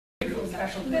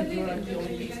special thing during the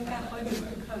Olympics.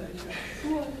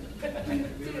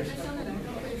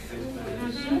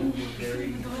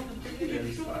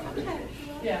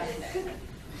 Yeah.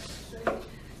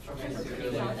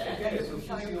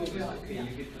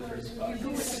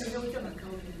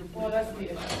 Well, that's the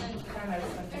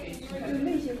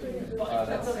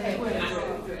that's okay.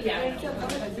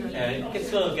 I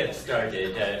guess we'll get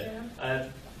started.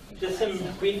 Just some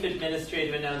brief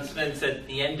administrative announcements. At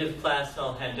the end of class,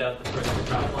 I'll hand out the first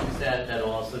problem set.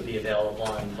 That'll also be available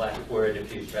on Blackboard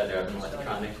if you'd rather have an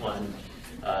electronic one.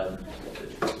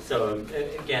 So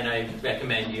again, I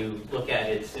recommend you look at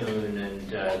it soon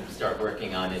and start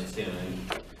working on it soon.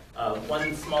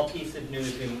 One small piece of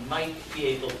news, we might be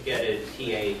able to get a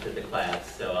TA to the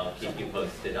class, so I'll keep you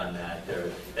posted on that,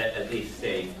 or at least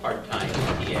a part-time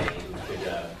TA who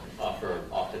could offer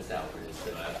office hours.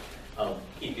 So I'll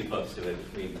keep you posted.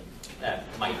 That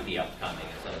might be upcoming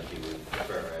if some of you would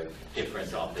prefer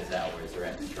different office hours or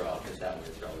extra office hours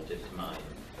relative to mine.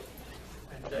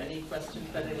 So any questions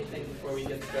about anything before we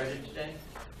get started today?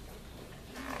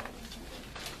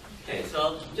 Okay, so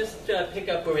I'll just pick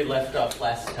up where we left off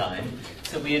last time.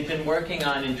 So we had been working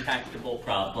on intractable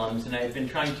problems, and I had been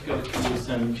trying to go through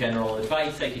some general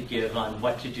advice I could give on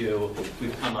what to do if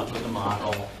we've come up with a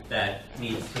model that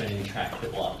leads to an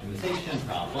intractable optimization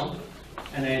problem.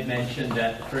 And I had mentioned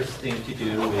that the first thing to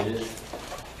do is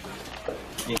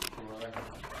make sure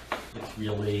it's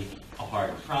really a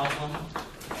hard problem.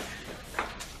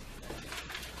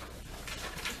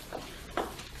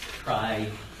 Try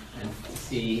and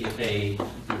see if a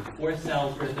brute force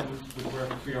algorithm would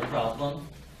work for your problem.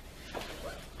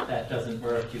 If that doesn't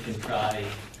work, you can try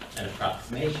an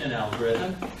approximation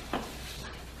algorithm.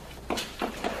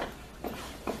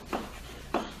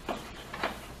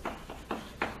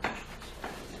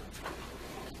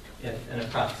 If an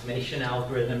approximation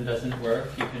algorithm doesn't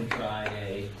work, you can try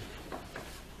a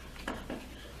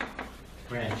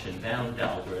branch and bound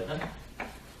algorithm.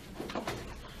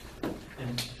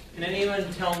 And can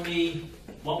anyone tell me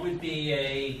what would be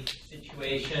a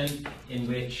situation in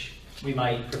which we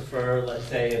might prefer, let's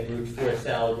say, a brute force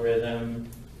algorithm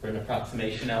or an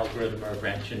approximation algorithm or a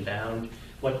branch and bound?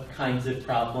 What kinds of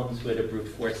problems would a brute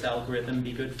force algorithm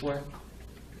be good for?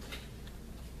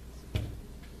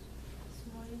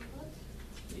 Small input?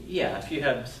 Yeah, if you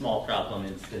have small problem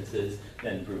instances,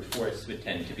 then brute force would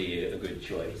tend to be a good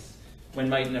choice. When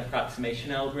might an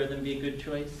approximation algorithm be a good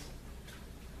choice?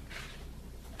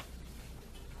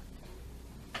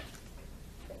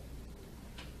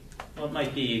 Well, it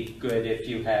might be good if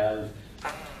you have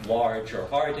large or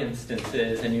hard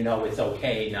instances and you know it's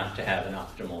okay not to have an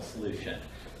optimal solution.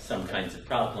 Some kinds of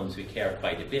problems we care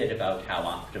quite a bit about how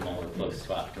optimal or close to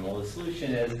optimal the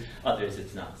solution is. Others,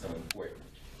 it's not so important.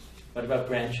 What about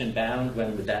branch and bound?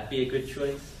 When would that be a good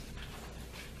choice?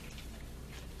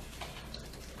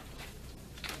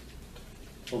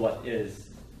 Well,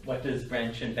 what does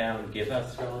branch and bound give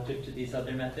us relative to these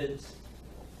other methods?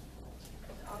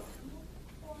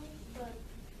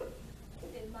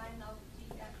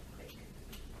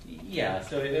 Yeah,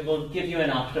 so it will give you an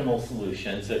optimal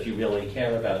solution. So if you really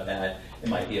care about that, it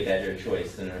might be a better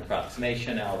choice than an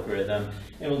approximation algorithm.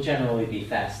 It will generally be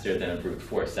faster than a brute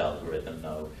force algorithm,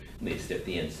 though, at least if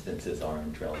the instances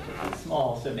aren't relatively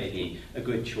small. So maybe a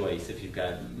good choice if you've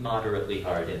got moderately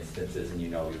hard instances and you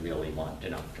know you really want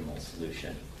an optimal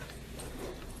solution.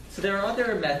 So there are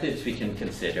other methods we can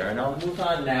consider, and I'll move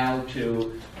on now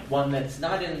to one that's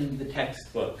not in the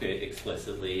textbook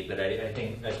explicitly, but I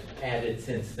think I've added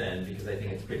since then because I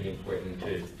think it's pretty important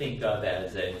to think of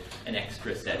as an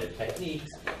extra set of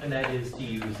techniques, and that is to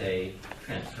use a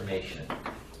transformation.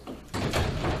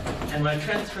 And what a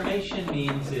transformation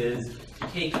means is to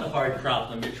take the hard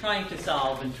problem you're trying to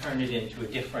solve and turn it into a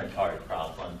different hard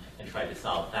problem and try to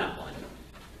solve that one.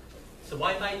 So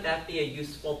why might that be a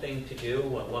useful thing to do?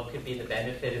 What could be the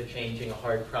benefit of changing a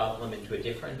hard problem into a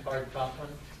different hard problem?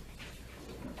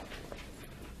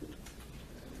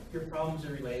 Your problems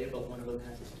are related, but one of them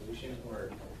has a solution or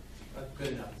a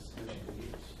good enough solution to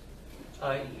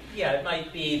use. Yeah, it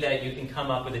might be that you can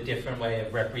come up with a different way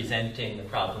of representing the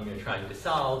problem you're trying to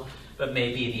solve, but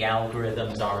maybe the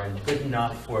algorithms aren't good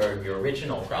enough for your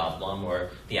original problem, or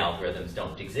the algorithms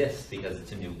don't exist because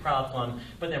it's a new problem,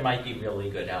 but there might be really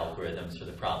good algorithms for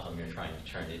the problem you're trying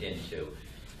to turn it into.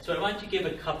 So I want to give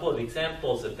a couple of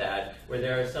examples of that, where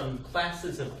there are some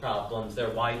classes of problems that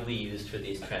are widely used for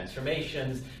these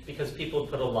transformations because people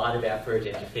put a lot of effort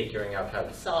into figuring out how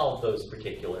to solve those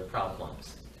particular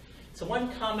problems. So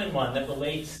one common one that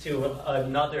relates to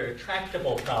another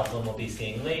tractable problem we'll be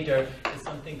seeing later is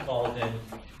something called an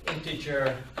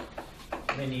integer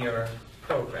linear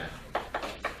program.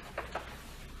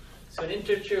 So an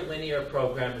integer linear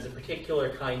program is a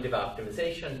particular kind of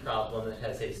optimization problem that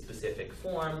has a specific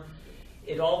form.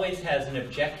 It always has an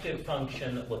objective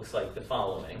function that looks like the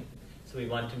following. So we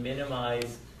want to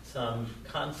minimize some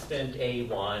constant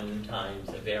a1 times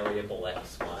a variable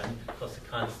x1 plus a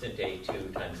constant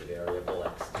a2 times a variable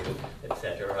x2,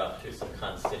 etc., up to some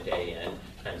constant an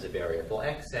times a variable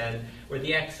xn, where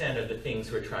the xn are the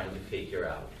things we're trying to figure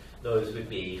out. Those would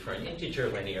be, for an integer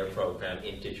linear program,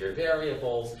 integer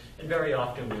variables, and very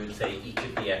often we would say each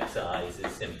of the xi's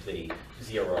is simply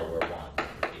 0 or 1. That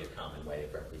would be a common way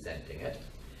of representing it.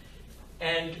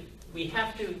 And we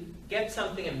have to get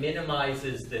something that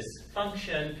minimizes this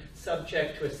function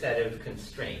subject to a set of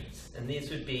constraints. And these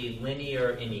would be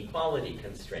linear inequality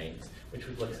constraints, which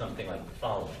would look something like the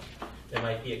following. There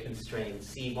might be a constraint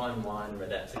C11, where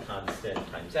that's a constant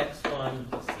times x1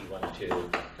 plus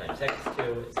C12 times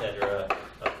x2, etc.,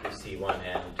 up through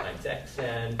C1n times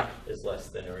xn is less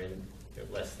than or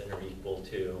equal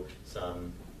to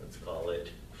some, let's call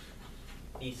it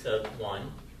b sub 1.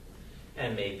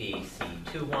 And maybe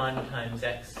C21 times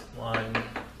x1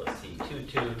 plus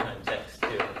C22 times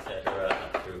x2, etc.,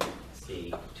 up through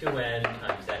C2n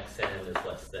times xn is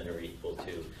less than or equal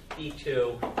to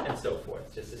b2, and so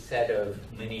forth. Just a set of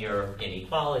linear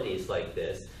inequalities like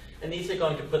this. And these are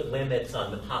going to put limits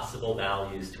on the possible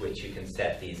values to which you can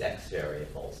set these x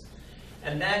variables.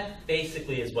 And that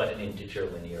basically is what an integer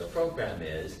linear program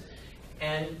is.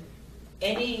 And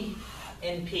any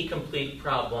NP-complete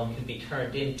problem can be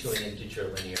turned into an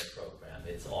integer linear program.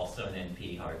 It's also an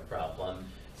NP-hard problem.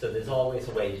 So there's always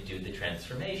a way to do the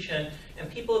transformation.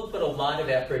 And people have put a lot of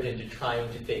effort into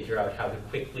trying to figure out how to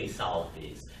quickly solve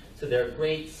these. So there are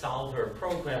great solver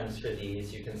programs for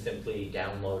these. You can simply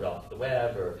download off the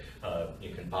web, or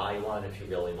you can buy one if you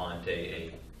really want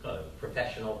a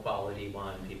professional quality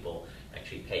one. People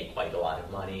actually pay quite a lot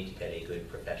of money to get a good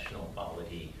professional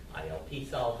quality ILP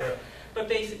solver. But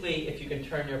basically, if you can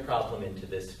turn your problem into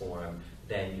this form,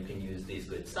 then you can use these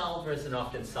good solvers and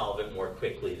often solve it more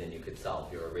quickly than you could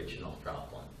solve your original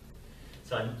problem.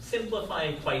 So I'm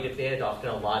simplifying quite a bit. Often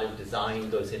a lot of design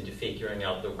goes into figuring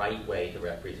out the right way to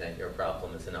represent your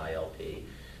problem as an ILP.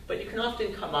 But you can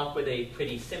often come up with a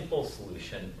pretty simple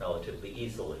solution relatively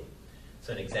easily.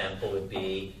 So an example would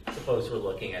be, suppose we're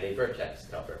looking at a vertex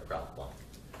cover problem.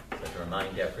 So to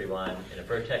remind everyone, in a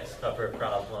vertex cover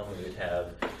problem, we would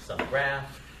have some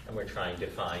graph, and we're trying to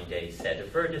find a set of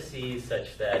vertices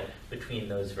such that between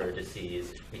those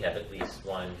vertices, we have at least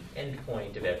one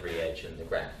endpoint of every edge in the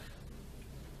graph.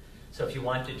 So if you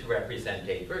wanted to represent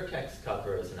a vertex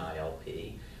cover as an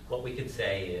ILP, what we could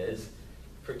say is,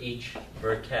 for each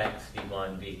vertex,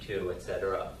 v1, v2,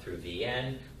 etc., up through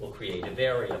vn, we'll create a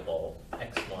variable,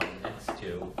 x1,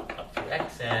 x2, up through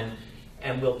xn,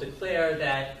 and we'll declare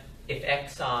that if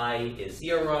xi is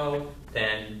 0,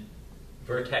 then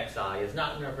vertex I is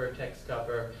not in our vertex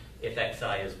cover. If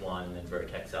xi is 1, then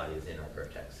vertex I is in our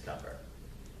vertex cover.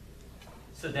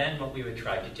 So then what we would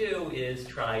try to do is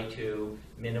try to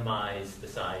minimize the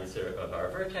size of our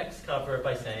vertex cover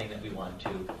by saying that we want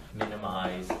to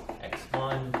minimize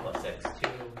x1 plus x2,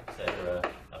 etc.,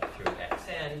 up through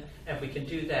xn. And if we can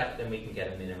do that, then we can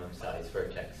get a minimum size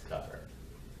vertex cover.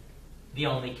 The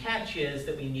only catch is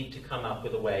that we need to come up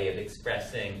with a way of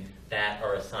expressing that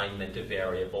our assignment of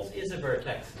variables is a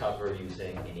vertex cover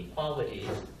using inequalities.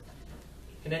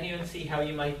 Can anyone see how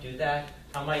you might do that?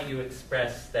 How might you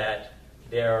express that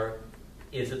there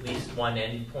is at least one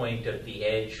endpoint of the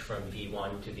edge from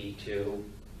v1 to v2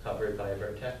 covered by a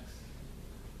vertex?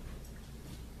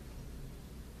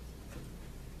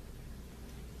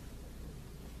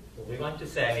 Well, we want to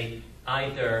say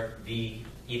either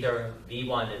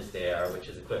v1 is there, which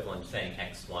is equivalent to saying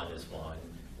x1 is 1,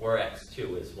 or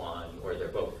x2 is 1, or they're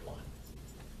both 1.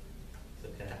 So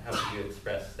how would you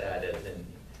express that as an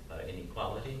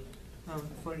inequality?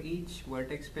 For each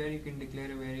vertex pair, you can declare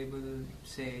a variable,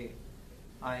 say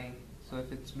I. So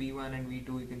if it's v1 and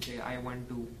v2, you can say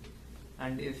I12.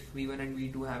 And if v1 and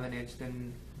v2 have an edge,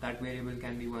 then that variable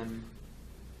can be 1.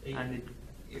 And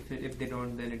if they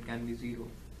don't, then it can be 0.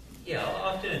 Yeah,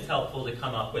 often it's helpful to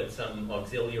come up with some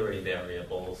auxiliary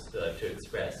variables to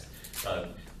express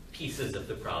pieces of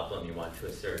the problem you want to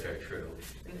assert are true.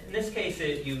 In this case,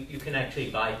 you can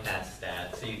actually bypass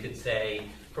that. So you could say,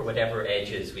 for whatever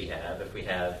edges we have, if we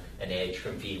have an edge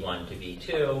from v1 to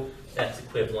v2, that's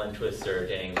equivalent to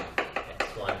asserting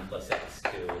x1 plus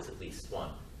x2 is at least 1.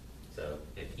 So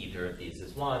if either of these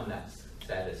is 1, that's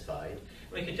satisfied.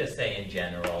 We could just say in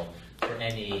general, for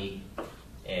any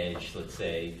edge, let's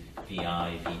say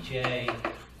vi, vj,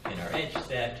 in our edge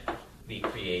set, we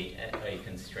create a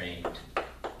constraint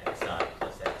xi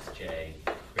plus xj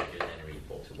greater than or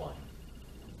equal to 1.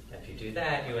 If you do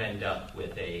that, you end up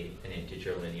with an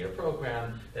integer linear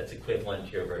program that's equivalent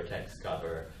to your vertex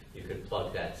cover. You could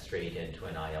plug that straight into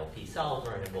an ILP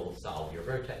solver and it will solve your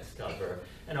vertex cover,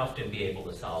 and often be able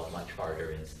to solve much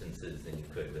harder instances than you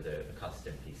could with a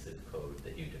custom piece of code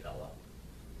that you develop.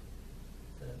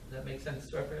 Does that make sense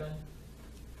to everyone?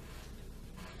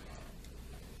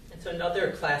 And so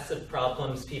another class of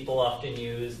problems people often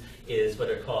use is what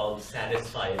are called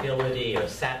satisfiability or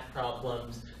SAT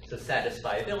problems. So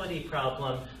satisfiability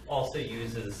problem also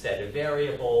uses a set of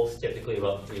variables, typically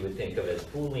what we would think of as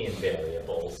Boolean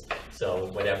variables. So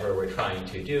whatever we're trying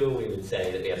to do, we would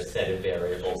say that we have a set of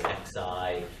variables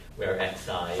xi, where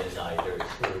xi is either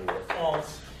true or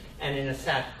false. And in a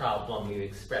SAT problem, we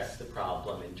express the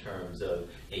problem in terms of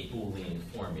a Boolean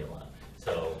formula.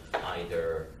 So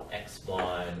either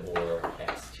x1 or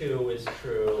x2 is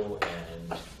true,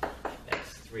 and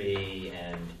x3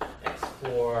 and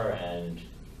x4 and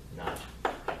not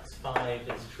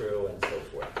x5 is true, and so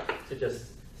forth. So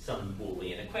just some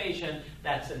Boolean equation.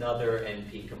 That's another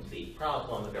NP-complete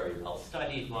problem, a very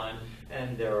well-studied one.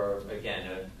 And there are, again,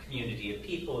 a community of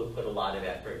people who put a lot of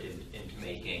effort into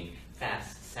making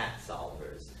fast SAT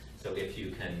solvers. So if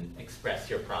you can express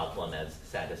your problem as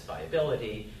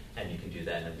satisfiability, and you can do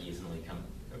that in a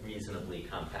reasonably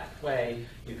compact way,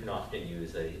 you can often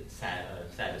use a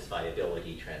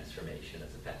satisfiability transformation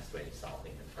as a fast way of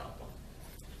solving the problem.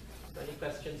 Any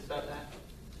questions about that?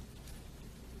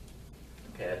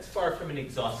 Okay, that's far from an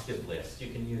exhaustive list.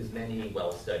 You can use many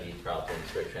well-studied problems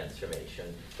for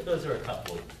transformation, but those are a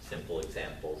couple of simple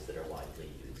examples that are widely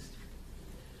used.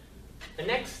 The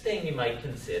next thing you might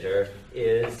consider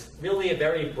is really a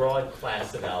very broad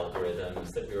class of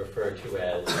algorithms that we refer to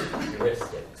as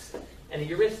heuristics. And a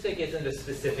heuristic isn't a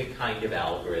specific kind of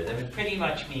algorithm. It pretty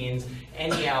much means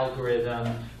any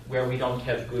algorithm where we don't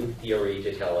have good theory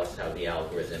to tell us how the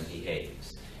algorithm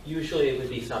behaves. Usually it would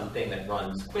be something that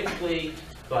runs quickly,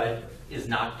 but is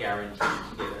not guaranteed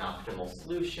to give an optimal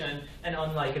solution. And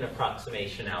unlike an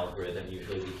approximation algorithm,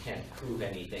 usually we can't prove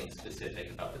anything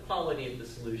specific about the quality of the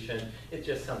solution. It's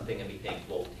just something that we think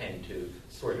will tend to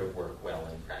sort of work well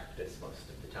in practice most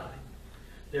of the time.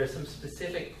 There are some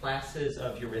specific classes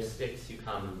of heuristics you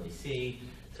commonly see.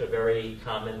 So a very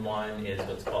common one is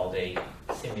what's called a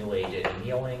simulated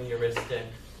annealing heuristic.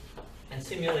 And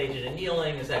simulated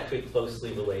annealing is actually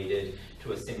closely related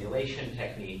to a simulation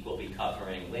technique we'll be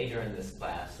covering later in this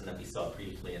class and that we saw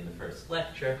briefly in the first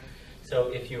lecture. So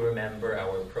if you remember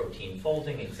our protein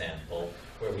folding example,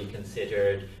 where we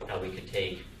considered how we could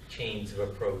take chains of a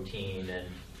protein and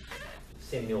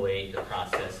simulate the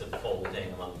process of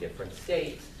folding among different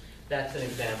states, that's an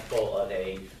example of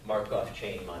a Markov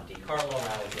chain Monte Carlo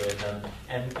algorithm,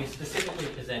 and we specifically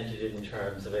presented it in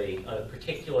terms of a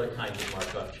particular kind of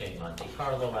Markov chain Monte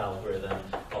Carlo algorithm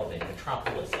called a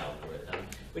metropolis algorithm,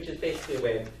 which is basically a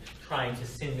way of trying to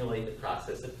simulate the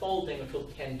process of folding, which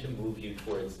will tend to move you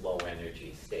towards low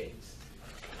energy states.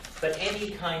 But any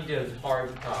kind of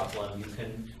hard problem you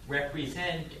can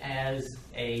represent as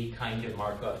a kind of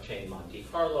Markov chain Monte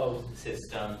Carlo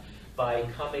system by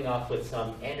coming up with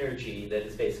some energy that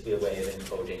is basically a way of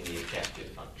encoding the objective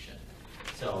function.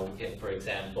 So if, for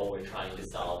example, we're trying to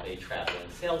solve a traveling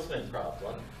salesman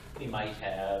problem, we might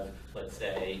have, let's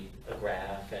say, a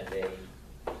graph and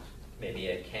maybe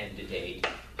a candidate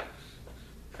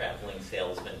traveling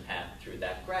salesman path through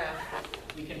that graph.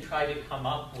 We can try to come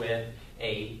up with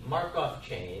a Markov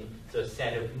chain, so a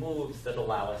set of moves that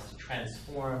allow us to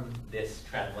transform this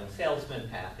traveling salesman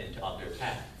path into other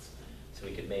paths. So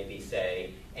we could maybe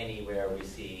say anywhere we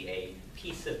see a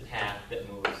piece of path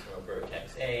that moves from a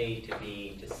vertex A to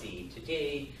B to C to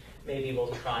D, maybe we'll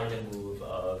try the move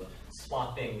of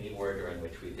swapping the order in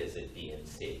which we visit B and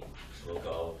C. So we'll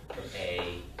go from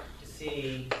A to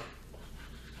C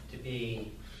to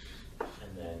B,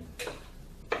 and then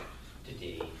to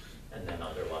D, and then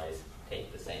otherwise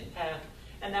take the same path.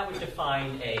 And that would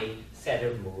define a set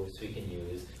of moves we can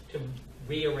use to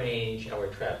rearrange our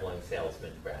traveling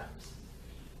salesman graphs.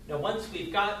 Now, once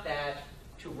we've got that,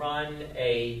 to run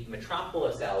a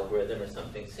metropolis algorithm or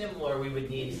something similar, we would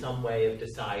need some way of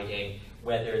deciding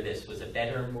whether this was a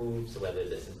better move, so whether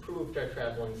this improved our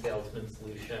traveling salesman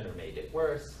solution or made it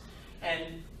worse.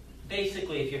 And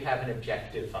basically, if you have an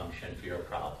objective function for your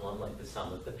problem, like the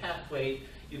sum of the path weight,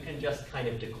 you can just kind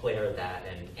of declare that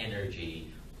an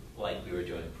energy like we were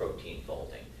doing protein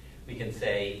folding. We can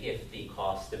say if the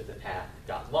cost of the path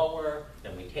got lower,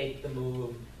 then we take the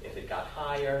move. If it got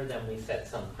higher, then we set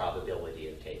some probability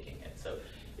of taking it. So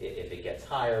if it gets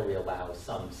higher, we allow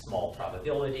some small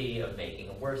probability of making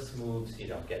a worse move so you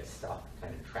don't get stuck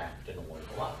kind of trapped in a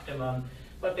local optimum.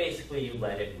 but basically you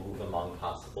let it move among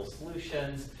possible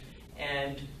solutions.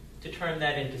 And to turn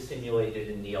that into simulated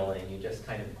annealing, you just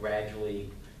kind of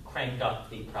gradually crank up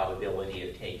the probability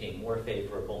of taking more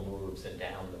favorable moves and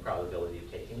down the probability of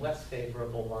taking less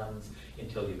favorable ones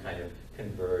until you kind of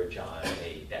converge on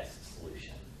a best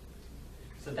solution.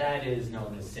 So that is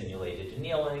known as simulated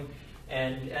annealing.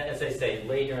 And as I say,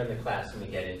 later in the class when we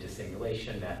get into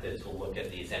simulation methods, we'll look at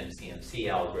these MCMC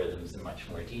algorithms in much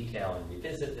more detail and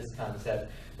revisit this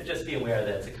concept. But just be aware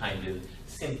that it's a kind of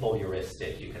simple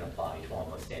heuristic you can apply to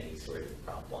almost any sort of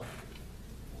problem.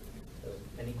 So,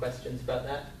 any questions about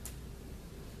that?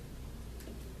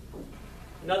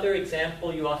 Another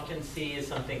example you often see is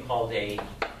something called a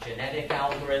genetic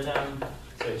algorithm.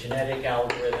 So a genetic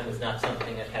algorithm is not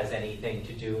something that has anything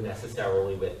to do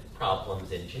necessarily with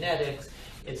problems in genetics.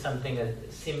 It's something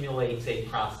that simulates a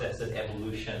process of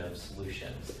evolution of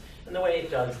solutions. And the way it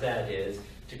does that is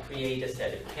to create a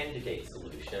set of candidate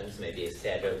solutions, maybe a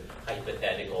set of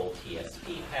hypothetical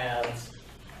TSP paths,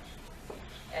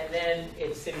 and then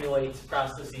it simulates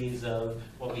processes of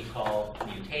what we call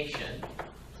mutation.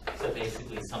 So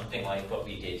basically something like what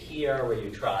we did here, where you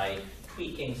try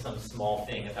tweaking some small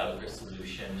thing about your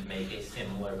solution to make a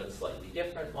similar but slightly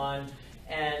different one,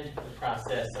 and the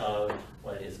process of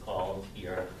what is called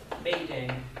here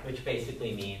mating, which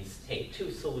basically means take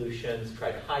two solutions,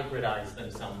 try to hybridize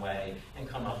them some way, and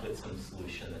come up with some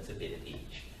solution that's a bit of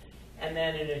each. And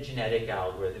then in a genetic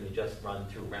algorithm, you just run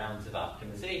through rounds of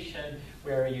optimization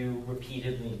where you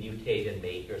repeatedly mutate and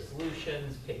mate your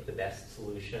solutions, pick the best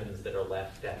solutions that are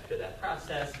left after that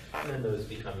process, and then those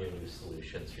become your new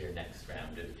solutions for your next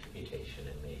round of mutation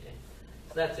and mating.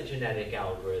 So that's a genetic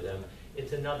algorithm.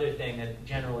 It's another thing that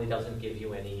generally doesn't give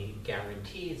you any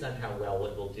guarantees on how well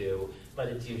it will do, but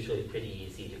it's usually pretty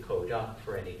easy to code up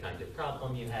for any kind of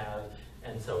problem you have,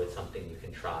 and so it's something you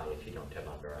can try if you don't have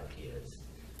other ideas.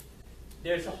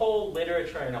 There's a whole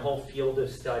literature and a whole field of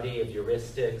study of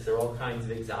heuristics. There are all kinds of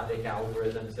exotic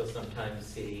algorithms you'll sometimes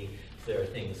see. There are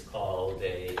things called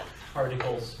a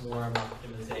particle swarm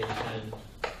optimization.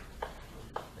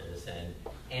 There's an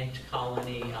ant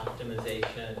colony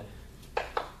optimization.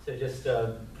 So just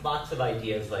lots of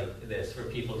ideas like this where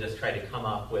people just try to come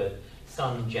up with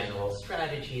some general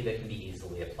strategy that can be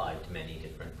easily applied to many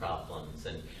different problems.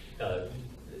 And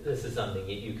this is something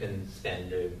that you can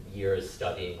spend years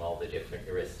studying all the different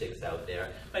heuristics out there.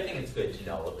 But I think it's good to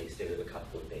know at least a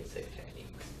couple of basic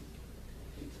techniques.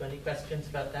 So any questions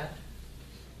about that?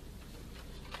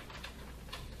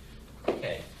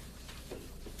 Okay.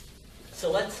 So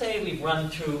let's say we've run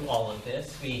through all of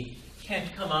this. We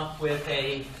can't come up with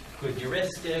a good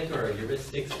heuristic, or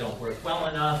heuristics don't work well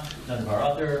enough. None of our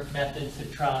other methods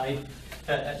have tried,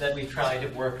 that we've tried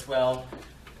have worked well.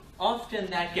 Often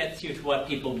that gets you to what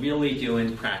people really do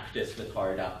in practice with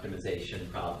hard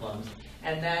optimization problems,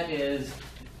 and that is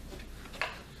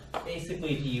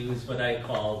basically to use what I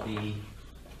call the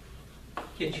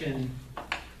kitchen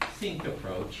sink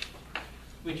approach,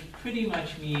 which pretty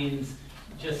much means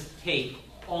just take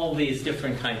all these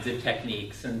different kinds of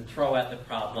techniques and throw at the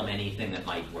problem anything that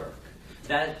might work.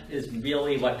 That is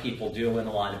really what people do in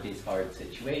a lot of these hard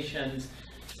situations.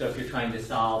 So if you're trying to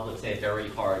solve, let's say, a very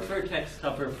hard vertex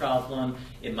cover problem,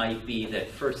 it might be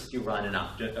that first you run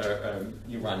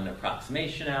an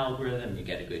approximation algorithm, you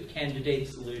get a good candidate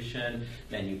solution,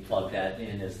 then you plug that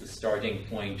in as the starting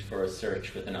point for a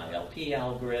search with an ILP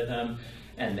algorithm,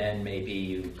 and then maybe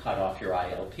you cut off your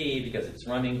ILP because it's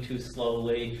running too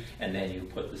slowly, and then you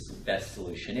put the best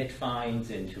solution it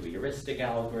finds into a heuristic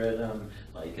algorithm,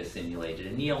 like a simulated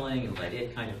annealing, and let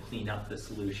it kind of clean up the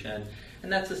solution.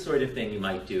 And that's the sort of thing you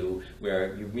might do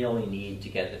where you really need to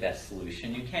get the best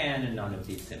solution you can, and none of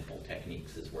these simple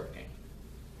techniques is working.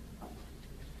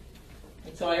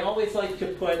 And so I always like to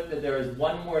put that there is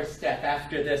one more step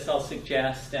after this I'll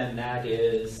suggest, and that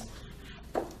is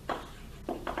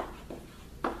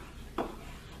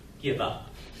give up.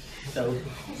 So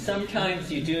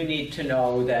sometimes you do need to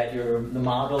know that the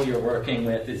model you're working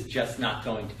with is just not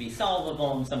going to be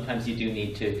solvable, and sometimes you do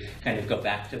need to kind of go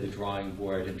back to the drawing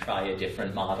board and try a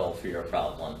different model for your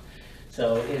problem.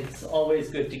 So it's always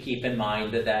good to keep in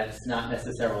mind that that's not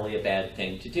necessarily a bad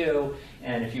thing to do,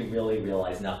 and if you really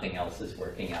realize nothing else is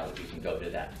working out, you can go to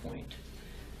that point.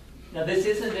 Now, this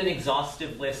isn't an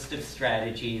exhaustive list of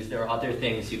strategies. There are other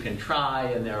things you can try,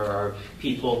 and there are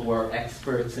people who are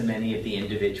experts in many of the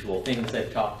individual things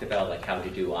I've talked about, like how to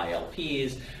do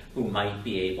ILPs, who might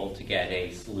be able to get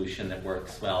a solution that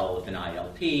works well with an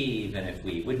ILP, even if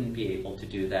we wouldn't be able to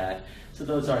do that. So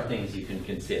those are things you can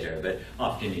consider, but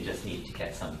often you just need to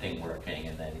get something working,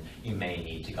 and then you may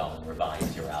need to go and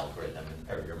revise your algorithm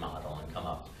or your model and come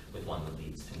up with one that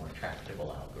leads to more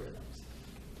tractable algorithms.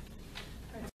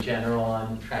 General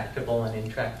on tractable and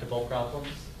intractable problems?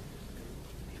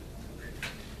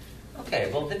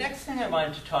 Okay, well, the next thing I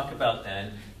wanted to talk about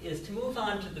then is to move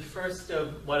on to the first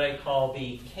of what I call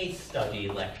the case study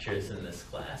lectures in this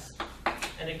class.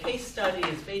 And a case study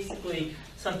is basically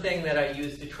something that I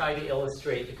use to try to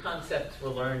illustrate the concepts we're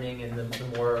learning in the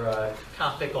more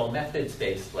topical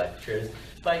methods-based lectures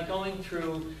by going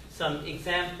through some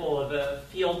example of a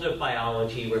field of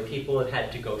biology where people have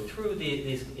had to go through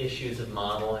these issues of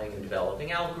modeling and developing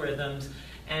algorithms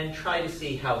and try to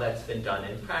see how that's been done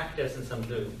in practice and some of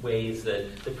the ways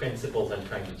that the principles I'm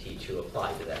trying to teach you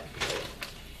apply to that field.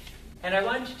 And I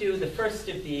wanted to do the first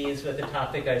of these with a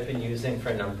topic I've been using for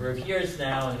a number of years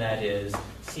now, and that is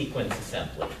sequence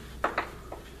assembly.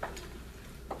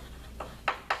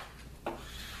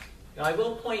 Now, I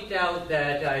will point out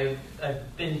that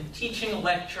I've been teaching a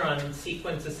lecture on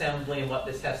sequence assembly and what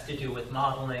this has to do with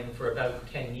modeling for about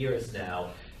 10 years now,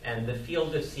 and the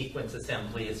field of sequence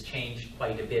assembly has changed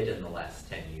quite a bit in the last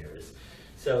 10 years.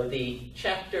 So the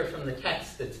chapter from the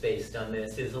text that's based on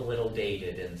this is a little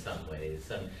dated in some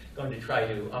ways. I'm going to try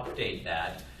to update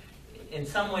that. In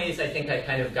some ways, I think I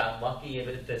kind of got lucky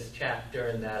with this chapter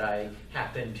in that I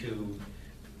happened to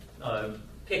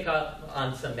pick up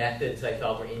on some methods I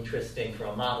thought were interesting from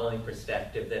a modeling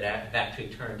perspective that actually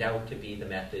turned out to be the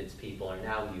methods people are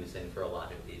now using for a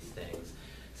lot of these things.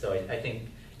 So I think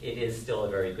it is still a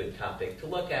very good topic to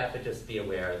look at, but just be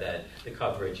aware that the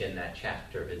coverage in that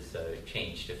chapter has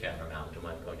changed a fair amount, and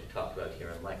what I'm going to talk about here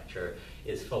in lecture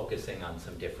is focusing on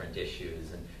some different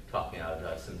issues and talking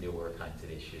about some newer kinds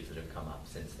of issues that have come up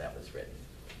since that was written.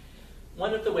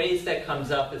 One of the ways that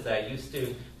comes up is I used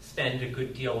to spend a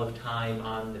good deal of time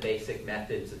on the basic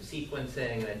methods of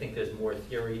sequencing, and I think there's more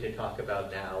theory to talk about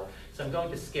now. So I'm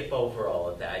going to skip over all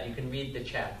of that. You can read the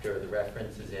chapter, the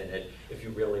references in it, if you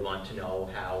really want to know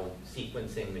how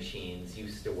sequencing machines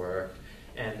used to work.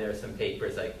 And there are some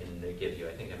papers I can give you.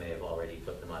 I think I may have already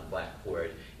put them on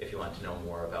Blackboard if you want to know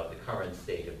more about the current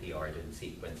state of the art in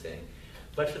sequencing.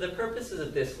 But for the purposes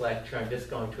of this lecture, I'm just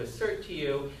going to assert to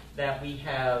you that we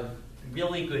have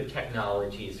really good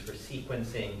technologies for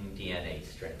sequencing DNA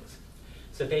strings.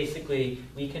 So basically,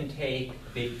 we can take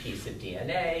a big piece of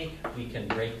DNA, we can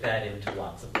break that into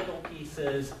lots of little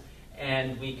pieces,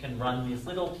 and we can run these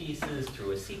little pieces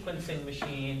through a sequencing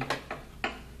machine,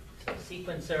 so a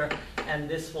sequencer, and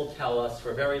this will tell us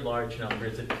for very large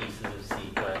numbers of pieces of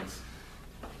sequence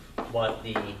what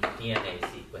the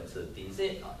DNA sequence of these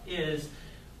is,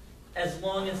 as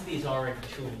long as these aren't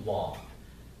too long.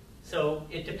 So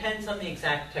it depends on the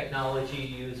exact technology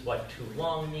you use, what too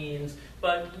long means,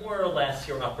 but more or less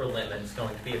your upper limit is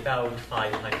going to be about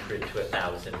 500 to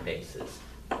 1,000 bases.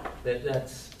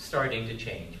 That's starting to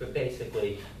change, but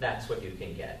basically that's what you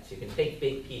can get. So you can take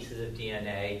big pieces of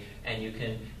DNA and you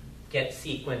can get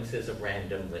sequences of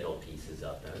random little pieces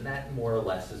of them. And that more or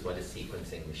less is what a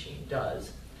sequencing machine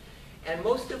does. And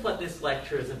most of what this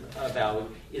lecture is about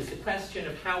is the question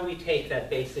of how we take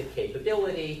that basic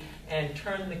capability and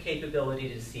turn the capability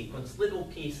to sequence little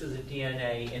pieces of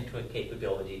DNA into a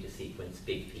capability to sequence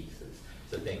big pieces.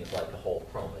 So things like a whole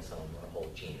chromosome or a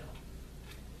whole genome.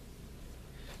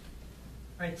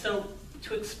 All right, so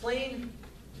to explain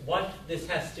what this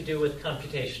has to do with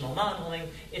computational modeling,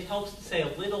 it helps to say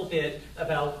a little bit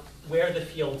about where the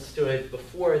field stood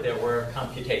before there were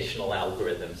computational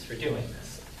algorithms for doing this.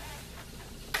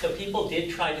 So people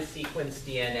did try to sequence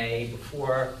DNA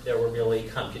before there were really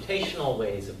computational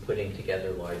ways of putting together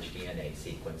large DNA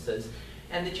sequences.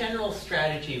 And the general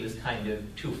strategy was kind of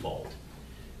twofold.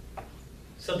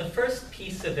 So the first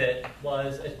piece of it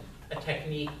was a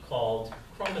technique called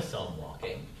chromosome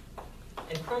walking.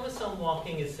 And chromosome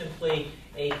walking is simply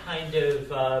a kind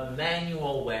of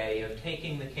manual way of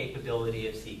taking the capability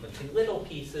of sequencing little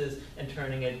pieces and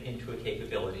turning it into a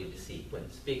capability to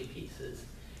sequence big pieces.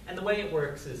 And the way it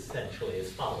works is essentially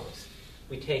as follows.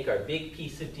 We take our big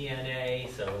piece of DNA,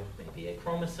 so maybe a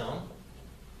chromosome.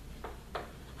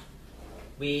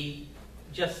 We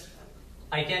just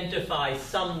identify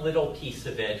some little piece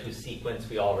of it whose sequence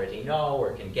we already know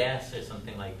or can guess or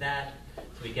something like that.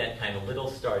 So we get kind of a little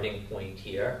starting point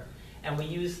here. And we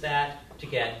use that to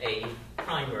get a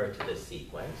primer to this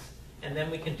sequence. And then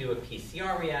we can do a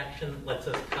PCR reaction that lets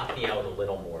us copy out a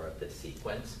little more of this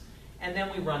sequence. And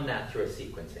then we run that through a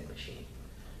sequencing machine.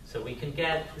 So we can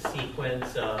get the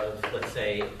sequence of, let's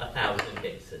say, 1,000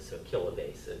 bases, so a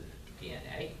kilobase of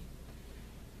DNA.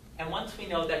 And once we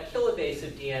know that kilobase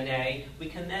of DNA, we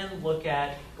can then look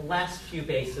at the last few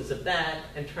bases of that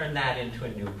and turn that into a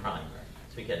new primer.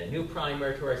 So we get a new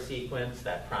primer to our sequence,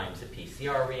 that primes a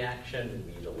PCR reaction,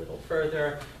 we read a little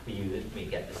further, we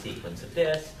get the sequence of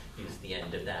this, use the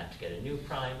end of that to get a new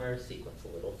primer, sequence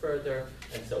a little further,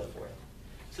 and so forth.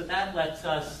 So that lets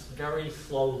us very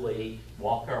slowly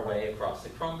walk our way across the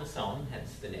chromosome,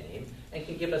 hence the name, and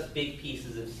can give us big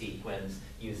pieces of sequence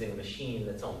using a machine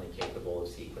that's only capable of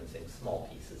sequencing small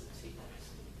pieces of sequence.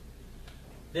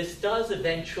 This does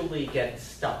eventually get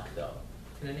stuck, though.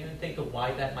 Can anyone think of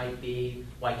why that might be?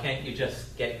 Why can't you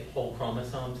just get whole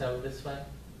chromosomes out this way?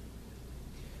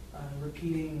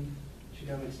 Repeating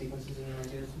genomic sequences in an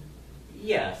organism?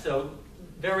 Yeah, so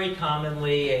very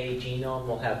commonly a genome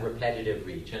will have repetitive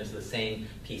regions, the same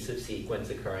piece of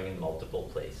sequence occurring in multiple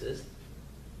places.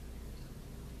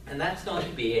 And that's going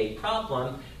to be a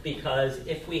problem because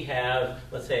if we have,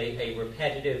 let's say, a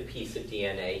repetitive piece of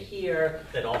DNA here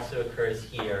that also occurs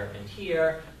here and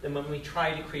here, then when we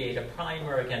try to create a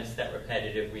primer against that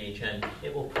repetitive region,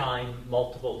 it will prime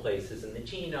multiple places in the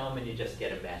genome and you just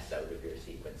get a mess out of your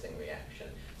sequencing reaction.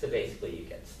 So basically you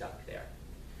get stuck there.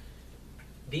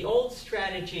 The old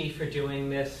strategy for doing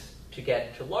this to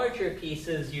get to larger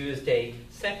pieces used a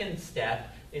second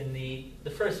step. In the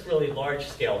first really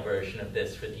large-scale version of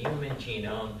this for the human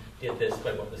genome did this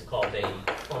by what was called a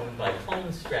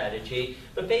clone-by-clone strategy.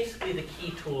 But basically the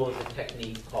key tool is a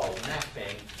technique called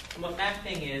mapping. And what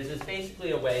mapping is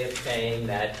basically a way of saying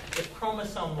that if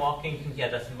chromosome walking can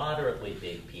get us moderately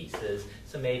big pieces,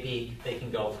 so maybe they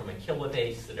can go from a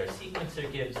kilobase that our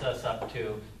sequencer gives us up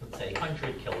to, let's say,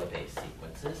 100 kilobase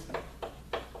sequences,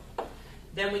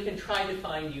 then we can try to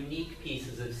find unique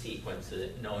pieces of sequence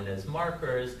known as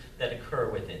markers that occur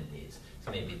within these.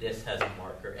 So maybe this has a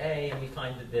marker A, and we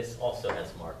find that this also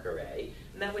has marker A.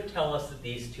 And that would tell us that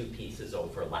these two pieces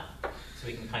overlap. So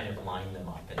we can kind of line them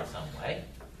up in some way.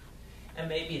 And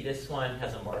maybe this one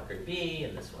has a marker B,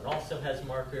 and this one also has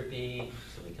marker B,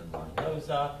 so we can line those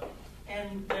up.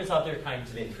 And there's other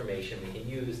kinds of information we can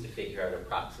use to figure out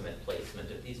approximate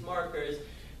placement of these markers.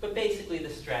 But basically the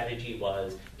strategy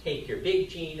was take your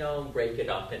big genome, break it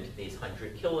up into these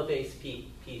 100 kilobase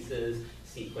pieces,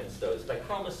 sequence those by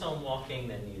chromosome walking,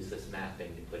 then use this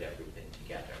mapping to put everything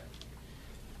together.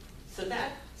 So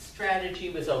that strategy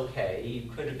was okay.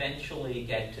 You could eventually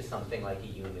get to something like a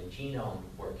human genome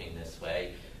working this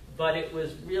way, but it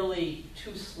was really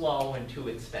too slow and too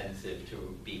expensive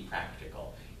to be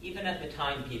practical. Even at the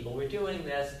time people were doing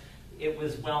this, it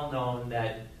was well known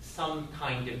that some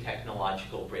kind of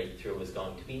technological breakthrough was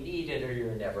going to be needed or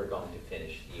you're never going to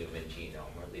finish the human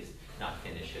genome, or at least not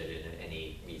finish it in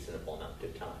any reasonable amount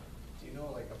of time. Do you know,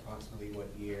 like, approximately what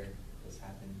year this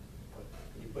happened?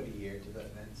 Can you put a year to the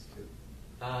events, too?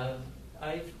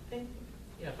 I think,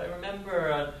 yeah, if I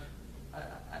remember,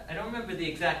 I don't remember the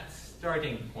exact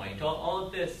starting point. All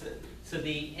of this, so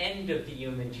the end of the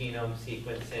human genome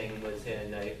sequencing was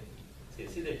in,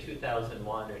 it's either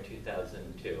 2001 or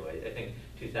 2002. I think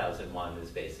 2001 was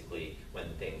basically when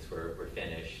things were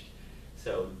finished.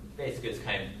 So basically it's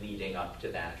kind of leading up to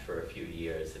that for a few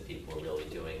years that people were really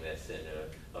doing this in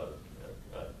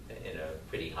a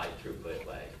pretty high throughput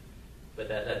way. But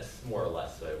that's more or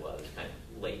less what it was, kind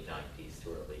of late 90s to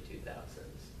early 2000s.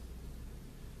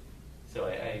 So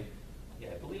I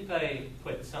believe I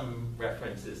put some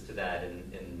references to that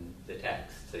in the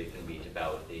text, so you can read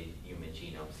about the Human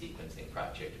Genome Sequencing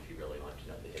Project if you really want to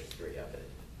know the history of it.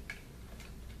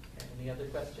 Any other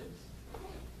questions?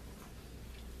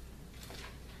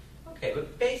 Okay,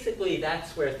 but basically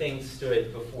that's where things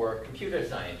stood before computer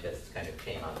scientists kind of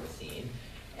came on the scene.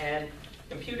 And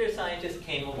computer scientists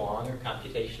came along, or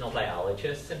computational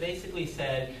biologists, and basically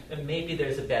said that maybe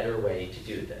there's a better way to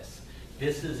do this.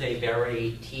 This is a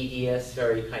very tedious,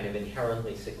 very kind of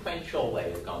inherently sequential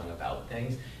way of going about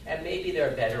things, and maybe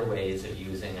there are better ways of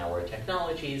using our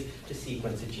technologies to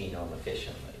sequence a genome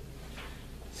efficiently.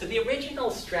 So the original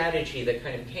strategy that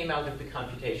kind of came out of the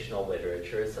computational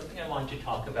literature is something I want to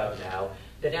talk about now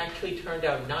that actually turned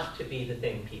out not to be the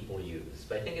thing people use.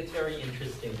 But I think it's very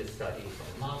interesting to study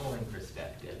from a modeling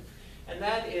perspective. And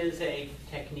that is a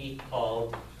technique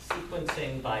called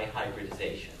sequencing by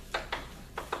hybridization.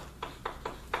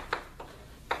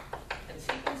 And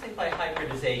sequencing by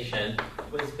hybridization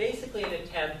was basically an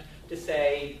attempt to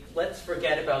say, let's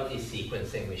forget about these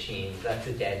sequencing machines, that's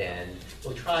a dead end.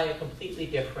 We'll try a completely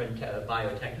different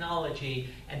biotechnology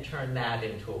and turn that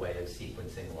into a way of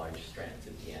sequencing large strands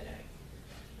of DNA.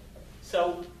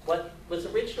 So what was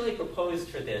originally proposed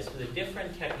for this was a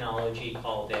different technology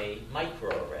called a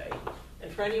microarray.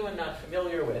 And for anyone not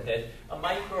familiar with it, a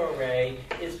microarray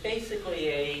is basically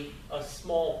a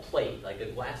small plate, like a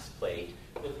glass plate,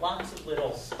 with lots of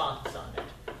little spots on it.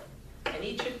 And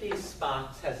each of these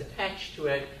spots has attached to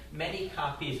it many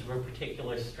copies of a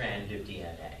particular strand of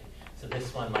DNA. So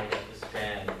this one might have the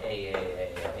strand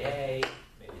AAAAA,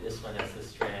 maybe this one has the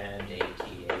strand AT,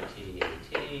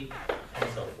 and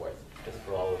so forth, just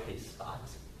for all of these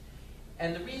spots.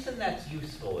 And the reason that's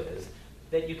useful is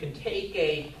that you can take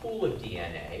a pool of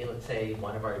DNA, let's say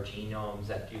one of our genomes,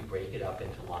 after you break it up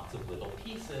into lots of little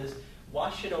pieces,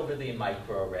 wash it over the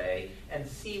microarray, and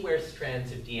see where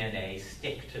strands of DNA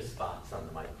stick to spots on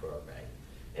the microarray.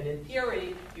 And in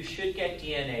theory, you should get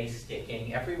DNA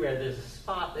sticking everywhere there's a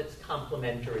spot that's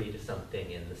complementary to something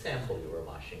in the sample you were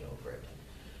washing over it.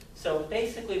 So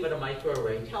basically what a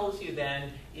microarray tells you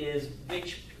then is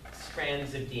which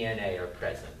strands of DNA are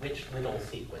present, which little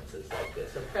sequences like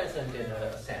this are present in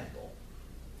a sample.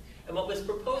 And what was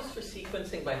proposed for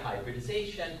sequencing by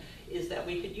hybridization is that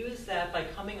we could use that by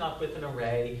coming up with an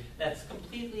array that's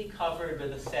completely covered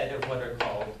with a set of what are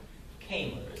called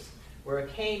k-mers, where a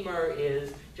k-mer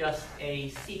is just a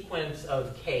sequence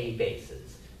of k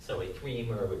bases. So a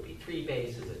 3-mer would be 3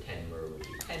 bases, a 10-mer would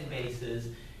be 10 bases.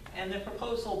 And the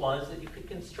proposal was that you could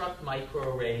construct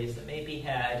microarrays that maybe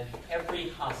had every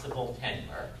possible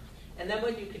 10-mer. And then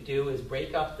what you could do is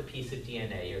break up the piece of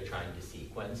DNA you're trying to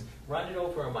sequence, run it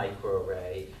over a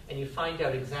microarray, and you find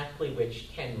out exactly which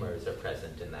 10-mers are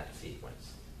present in that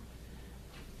sequence.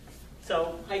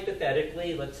 So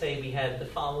hypothetically, let's say we had the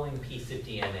following piece of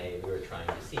DNA we were trying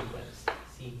to sequence.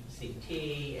 CT,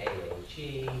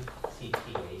 AAG,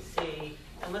 CTAC,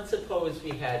 and let's suppose we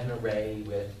had an array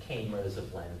with k-mers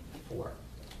of length 4.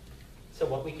 So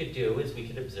what we could do is we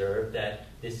could observe that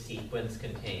this sequence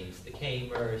contains the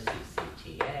k-mer,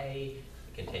 CCTA,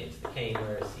 contains the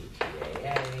k-mer,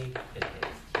 CTAA,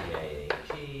 contains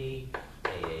TAAG,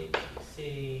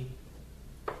 AAGC,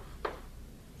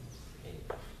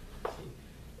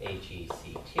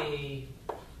 AGCT,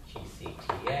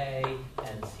 GCTA,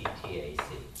 and CTAC.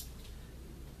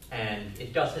 And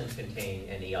it doesn't contain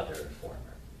any other former.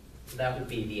 So that would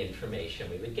be the information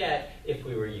we would get if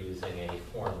we were using a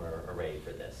former array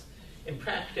for this. In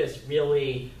practice,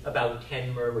 really, about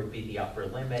 10-mer would be the upper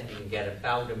limit. You can get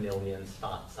about 1 million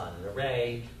spots on an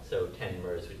array, so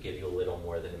 10-mers would give you a little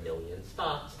more than 1 million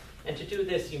spots. And to do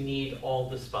this, you need all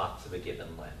the spots of a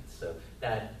given length. So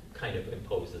that kind of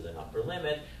imposes an upper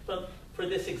limit. But for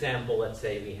this example, let's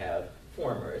say we have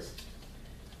formers.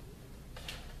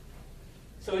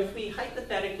 So if we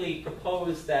hypothetically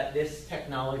propose that this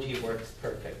technology works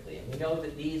perfectly, and we know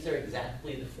that these are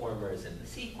exactly the formers in the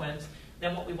sequence,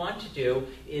 then what we want to do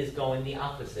is go in the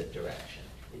opposite direction.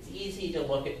 It's easy to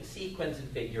look at the sequence and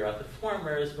figure out the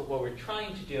formers, but what we're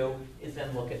trying to do is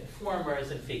then look at the formers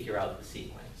and figure out the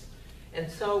sequence. And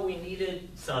so we needed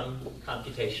some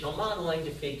computational modeling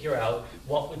to figure out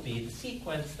what would be the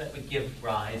sequence that would give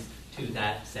rise to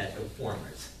that set of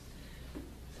formers.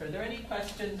 So are there any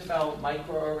questions about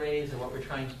microarrays or what we're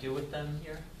trying to do with them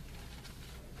here?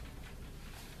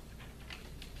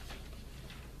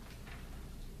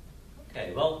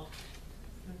 Okay, well,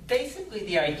 basically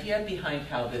the idea behind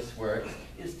how this works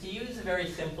is to use a very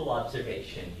simple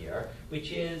observation here,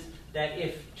 which is that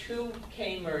if 2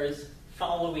 k-mers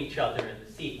follow each other in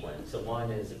the sequence, so one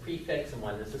is a prefix and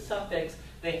one is a suffix,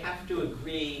 they have to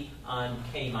agree on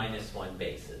k-1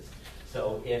 bases.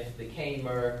 So if the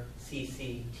k-mer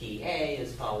CCTA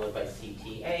is followed by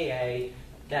CTAA,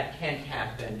 that can't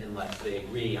happen unless they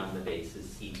agree on the basis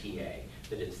CTA,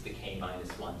 that it's the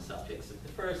k-1 suffix of the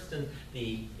first and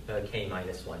the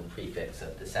k-1 prefix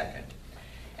of the second.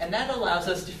 And that allows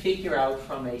us to figure out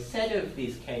from a set of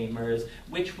these k-mers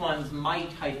which ones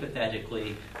might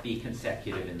hypothetically be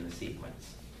consecutive in the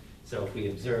sequence. So if we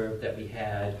observed that we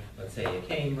had, let's say, a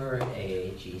k-mer,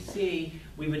 AAGC,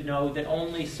 we would know that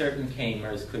only certain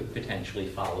k-mers could potentially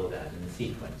follow that in the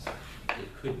sequence. It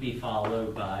could be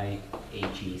followed by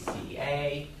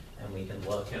AGCA, and we can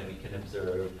look and we can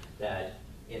observe that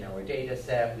in our data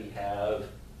set we have,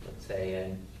 let's say,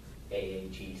 an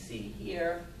AAGC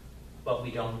here, but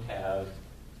we don't have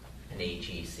an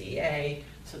AGCA,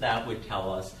 so that would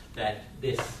tell us that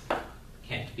this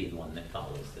can't be the one that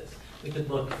follows this. We could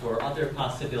look for other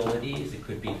possibilities. It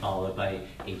could be followed by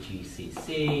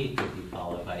AGCC, it could be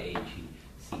followed by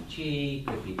AGCG, it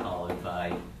could be followed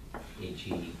by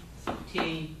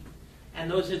AGCT, and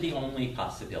those are the only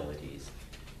possibilities.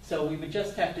 So we would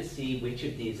just have to see which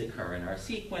of these occur in our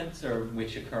sequence or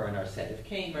which occur in our set of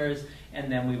k-mers,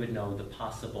 and then we would know the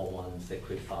possible ones that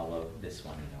could follow this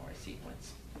one in our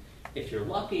sequence. If you're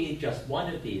lucky, just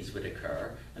one of these would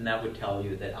occur, and that would tell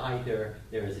you that either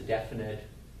there is a definite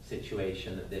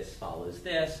situation that this follows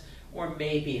this, or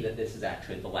maybe that this is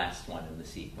actually the last one in the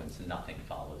sequence and nothing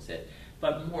follows it.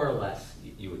 But more or less,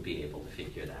 you would be able to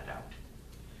figure that out.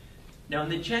 Now, in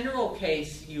the general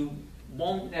case, you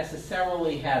won't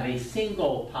necessarily have a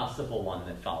single possible one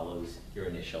that follows your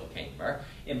initial k-mer.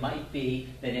 It might be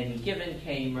that any given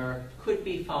k-mer could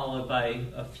be followed by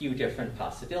a few different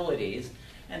possibilities.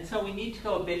 And so we need to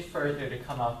go a bit further to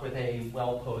come up with a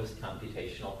well-posed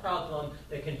computational problem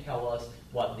that can tell us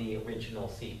what the original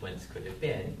sequence could have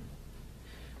been.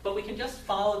 But we can just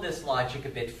follow this logic a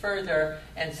bit further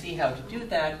and see how to do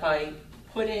that by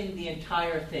putting the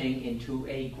entire thing into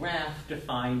a graph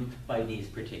defined by these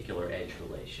particular edge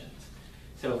relations.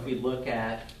 So if we look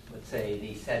at, let's say,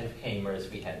 the set of k-mers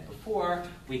we had before,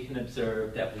 we can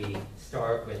observe that we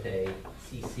start with a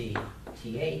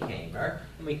CCTA k-mer,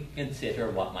 and we can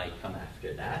consider what might come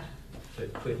after that. So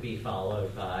it could be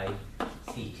followed by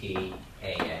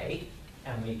CTAA,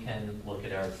 and we can look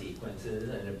at our sequences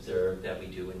and observe that we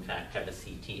do in fact have a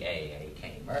CTAA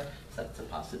k-mer, so that's a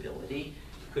possibility.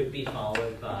 Could be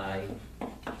followed by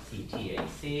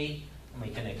CTAC, and we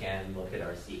can again look at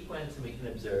our sequence and we can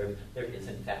observe there is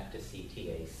in fact a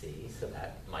CTAC, so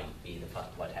that might be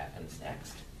what happens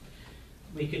next.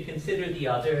 We could consider the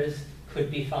others, could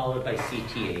be followed by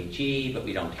CTAG, but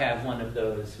we don't have one of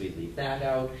those, so we leave that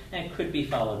out, and could be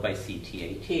followed by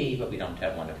CTAT, but we don't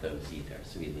have one of those either,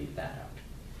 so we leave that out.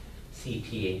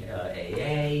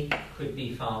 CTAA could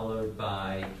be followed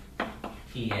by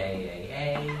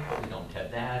TAAA, we don't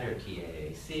have that, or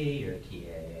TAAC, or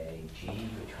TAAG,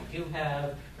 which we do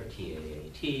have, or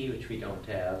TAAT, which we don't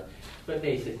have. But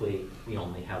basically, we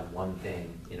only have one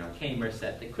thing in our k-mer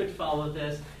set that could follow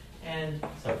this, and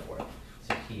so forth.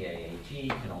 So TAAG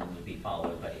can only be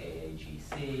followed by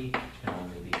AAGC, can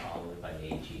only be followed by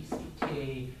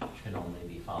AGCT, can only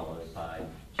be followed by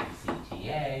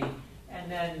GCTA, and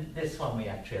then this one we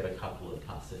actually have a couple of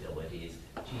possibilities.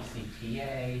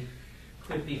 GCTA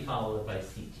could be followed by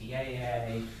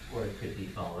CTAA, or it could be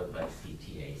followed by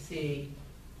CTAC.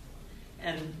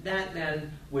 And that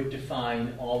then would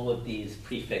define all of these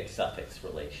prefix-suffix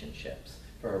relationships.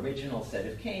 For our original set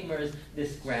of k-mers,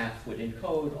 this graph would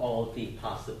encode all of the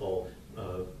possible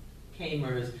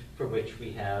k-mers for which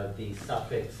we have the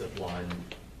suffix of one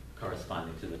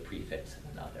corresponding to the prefix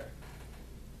of another.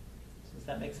 Does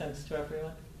that make sense to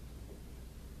everyone?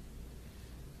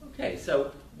 Okay,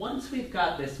 so once we've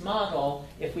got this model,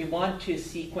 if we want to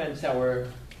sequence our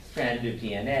strand of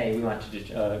DNA, we want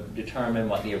to determine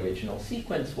what the original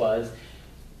sequence was,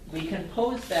 we can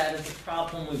pose that as a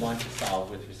problem we want to solve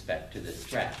with respect to this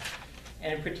graph.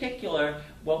 And in particular,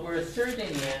 what we're asserting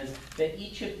is that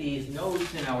each of these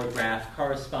nodes in our graph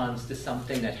corresponds to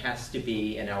something that has to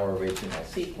be in our original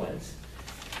sequence.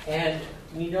 And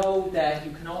we know that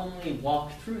you can only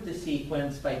walk through the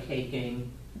sequence by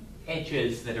taking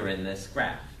edges that are in this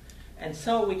graph. And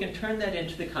so we can turn that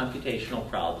into the computational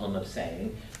problem of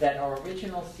saying that our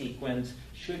original sequence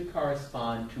should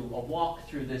correspond to a walk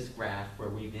through this graph where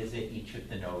we visit each of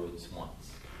the nodes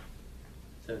once.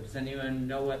 So does anyone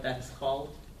know what that's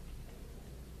called?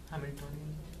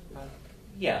 Hamiltonian path.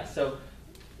 Yeah, so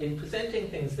in presenting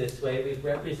things this way, we've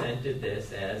represented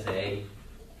this as a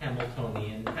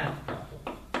Hamiltonian path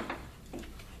problem.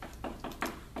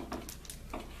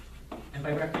 And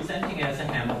by representing it as a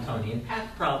Hamiltonian path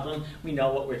problem, we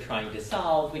know what we're trying to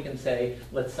solve. We can say,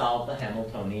 let's solve the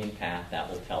Hamiltonian path. That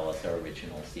will tell us our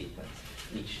original sequence.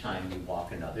 Each time we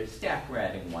walk another step, we're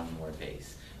adding one more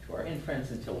base to our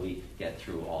inference until we get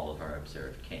through all of our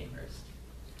observed k-mers.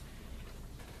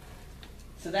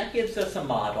 So that gives us a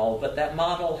model, but that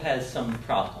model has some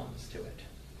problems to it.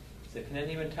 So can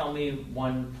anyone tell me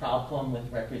one problem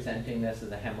with representing this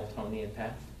as a Hamiltonian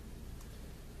path?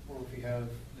 Well, if you have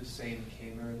the same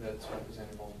k-mer that's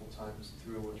represented multiple times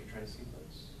through what you're trying to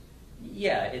sequence.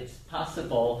 Yeah, it's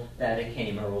possible that a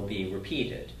k-mer will be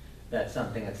repeated. That's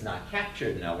something that's not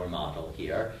captured in our model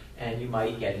here, and you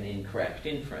might get an incorrect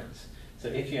inference. So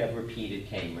if you have repeated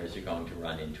k-mers, you're going to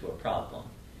run into a problem.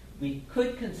 We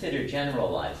could consider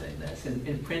generalizing this.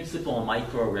 In principle, a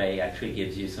microarray actually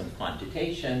gives you some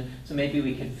quantitation, so maybe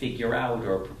we can figure out,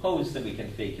 or propose that we can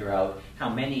figure out how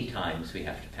many times we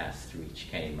have to pass through each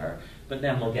k-mer, but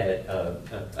then we'll get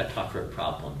a tougher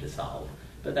problem to solve.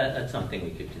 But that's something we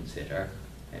could consider.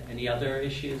 Any other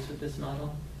issues with this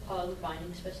model? The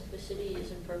binding specificity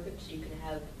isn't perfect, so you can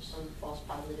have some false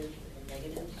positives and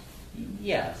negatives.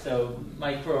 Yeah, so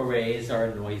microarrays are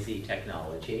a noisy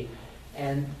technology.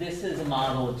 And this is a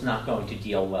model that's not going to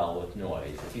deal well with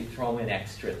noise. If you throw in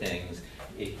extra things,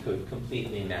 it could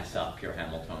completely mess up your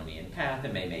Hamiltonian path.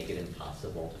 It may make it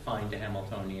impossible to find a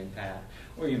Hamiltonian path,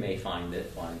 or you may find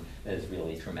that one that is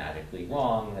really dramatically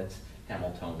wrong, that's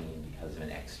Hamiltonian because of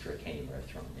an extra k-mer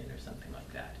thrown in or something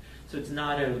like that. So it's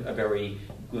not a very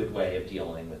good way of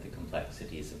dealing with the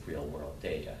complexities of real-world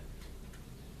data.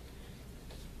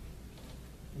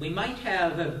 we might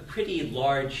have a pretty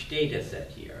large data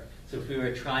set here. So if we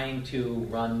were trying to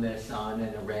run this on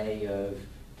an array of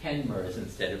 10 MERS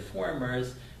instead of 4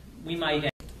 MERS, we might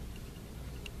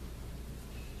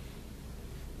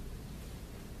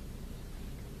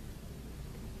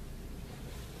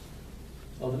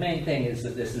Well, the main thing is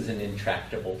that this is an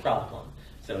intractable problem.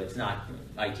 So it's not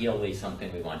ideally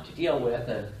something we want to deal with.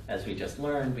 As we just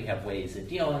learned, we have ways of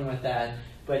dealing with that.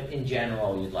 But in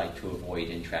general, you'd like to avoid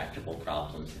intractable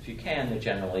problems. If you can, they're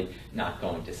generally not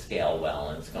going to scale well,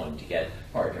 and it's going to get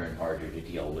harder and harder to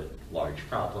deal with large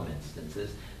problem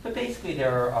instances. But basically,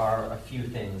 there are a few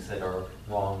things that are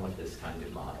wrong with this kind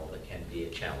of model that can be a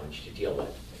challenge to deal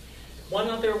with. One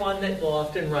other one that we'll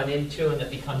often run into and that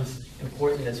becomes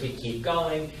important as we keep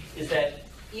going is that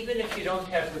even if you don't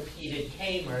have repeated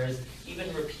k-MERS,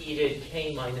 even repeated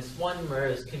k-1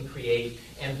 MERS can create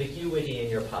ambiguity in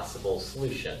your possible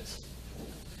solutions.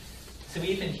 So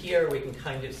even here we can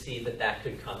kind of see that that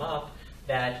could come up,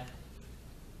 that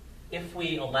if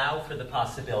we allow for the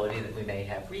possibility that we may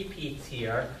have repeats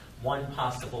here, one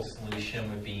possible solution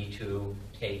would be to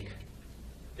take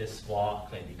this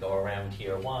walk, maybe go around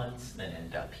here once, then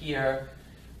end up here.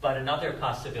 But another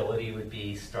possibility would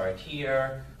be start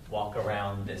here, walk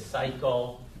around this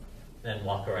cycle, then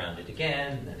walk around it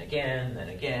again, then again, then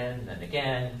again, then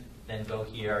again, then go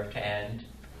here to end.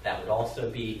 That would also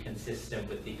be consistent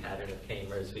with the pattern of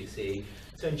k-MERS we see.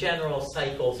 So in general,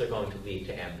 cycles are going to lead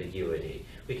to ambiguity.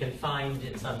 We can find,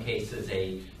 in some cases,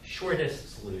 a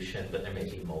shortest solution, but there may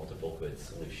be multiple good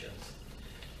solutions.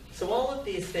 So all of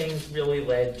these things really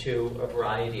led to a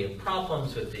variety of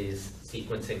problems with these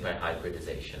sequencing by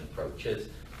hybridization approaches.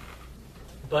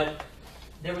 But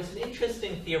there was an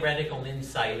interesting theoretical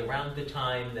insight around the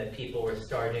time that people were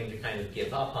starting to kind of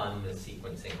give up on the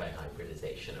sequencing by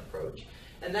hybridization approach.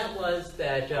 And that was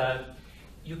that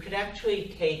you could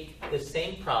actually take the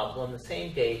same problem, the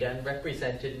same data, and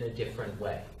represent it in a different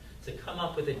way. To come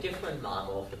up with a different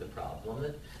model for the problem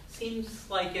that seems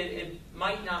like it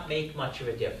might not make much of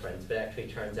a difference, but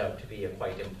actually turns out to be a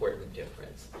quite important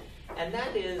difference. And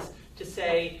that is to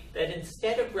say that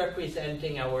instead of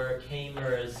representing our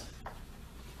k-MERS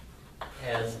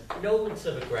as nodes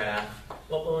of a graph,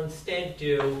 what we'll instead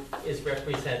do is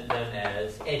represent them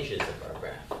as edges of our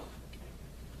graph.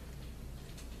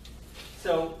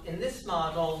 So in this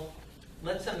model,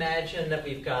 let's imagine that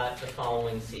we've got the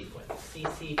following sequence: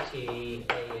 CCT,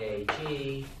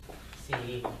 AAG,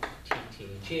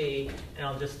 CTTG, and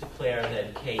I'll just declare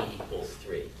that k equals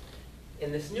 3.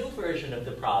 In this new version of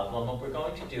the problem, what we're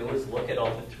going to do is look at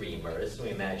all the 3 MERS. So we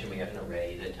imagine we have an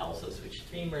array that tells us which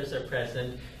 3 MERS are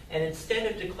present. And instead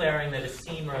of declaring that a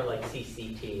CMER like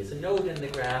CCT is a node in the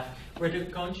graph, we're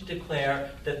going to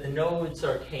declare that the nodes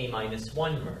are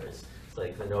k-1 MERS. So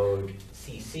like the node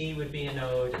CC would be a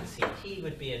node and CT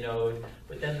would be a node,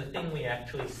 but then the thing we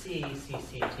actually see,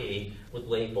 CCT, would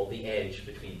label the edge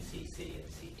between CC and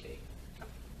CT.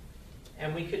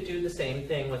 And we could do the same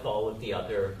thing with all of the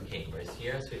other k-MERS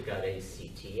here. So we've got a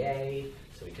CTA,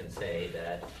 so we can say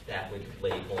that that would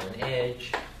label an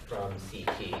edge from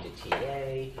CT to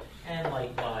TA, and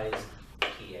likewise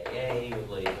TAA would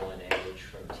label an edge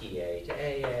from TA to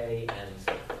AA, and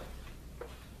so forth.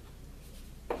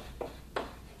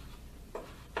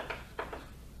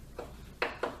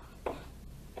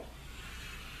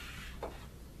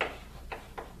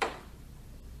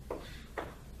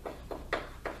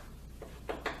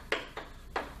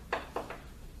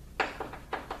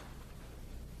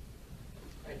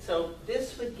 So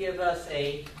this would give us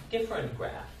a different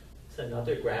graph. It's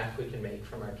another graph we can make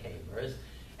from our k-MERS.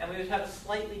 And we would have a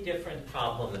slightly different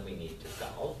problem that we need to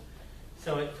solve.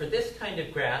 So for this kind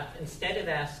of graph, instead of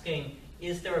asking,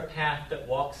 is there a path that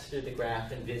walks through the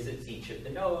graph and visits each of the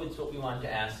nodes, what we want to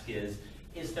ask is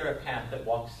there a path that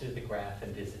walks through the graph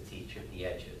and visits each of the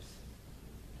edges?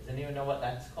 Does anyone know what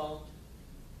that's called?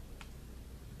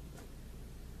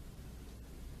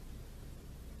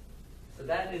 So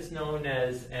that is known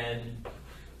as an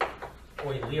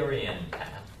Eulerian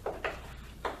path.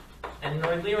 And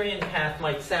an Eulerian path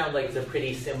might sound like it's a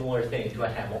pretty similar thing to a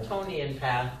Hamiltonian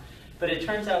path, but it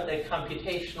turns out that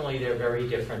computationally they're very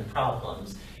different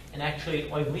problems. And actually,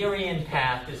 Eulerian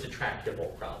path is a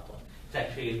tractable problem. It's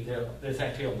actually, there's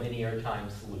actually a linear time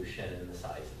solution in the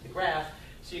size of the graph,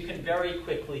 so you can very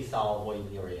quickly solve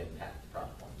Eulerian path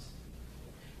problems.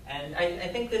 And I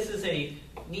think this is a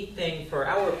neat thing for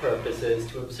our purposes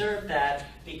to observe that,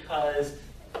 because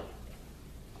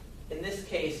in this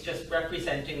case, just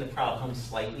representing the problem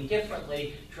slightly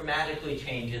differently dramatically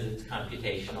changes its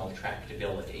computational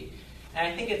tractability. And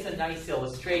I think it's a nice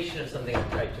illustration of something I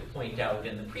tried to point out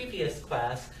in the previous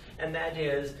class, and that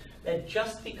is that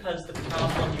just because the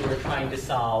problem you were trying to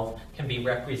solve can be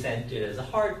represented as a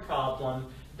hard problem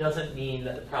doesn't mean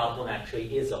that the problem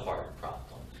actually is a hard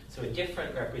problem. So a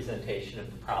different representation of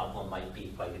the problem might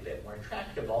be quite a bit more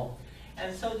tractable.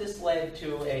 And so this led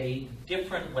to a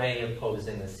different way of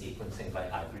posing the sequencing by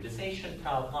hybridization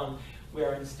problem,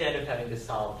 where instead of having to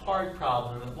solve a hard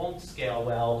problem that won't scale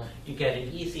well, you get an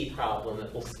easy problem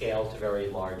that will scale to very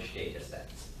large data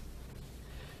sets.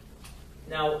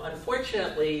 Now,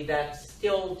 unfortunately, that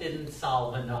still didn't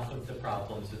solve enough of the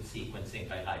problems with sequencing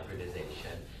by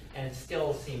hybridization, and it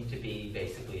still seemed to be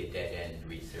basically a dead end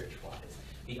research-wise.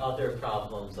 The other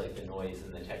problems, like the noise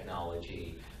in the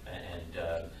technology and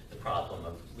the problem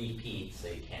of repeats, so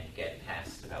you can't get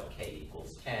past about k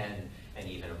equals 10, and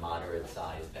even a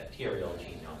moderate-sized bacterial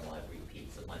genome will have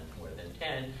repeats of length more than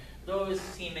 10, those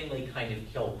seemingly kind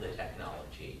of killed the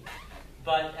technology.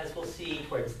 But as we'll see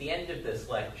towards the end of this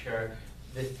lecture,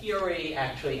 the theory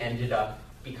actually ended up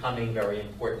becoming very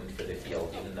important for the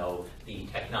field, even though the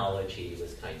technology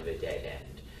was kind of a dead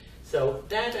end. So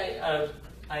that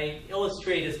I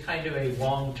illustrate as kind of a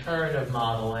wrong turn of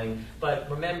modeling, but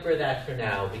remember that for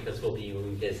now because we'll be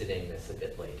revisiting this a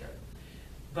bit later.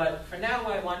 But for now,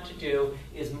 what I want to do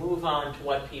is move on to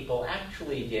what people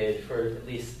actually did for at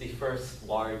least the first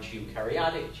large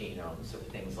eukaryotic genomes, so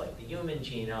things like the human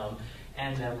genome,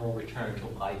 and then we'll return to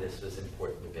why this was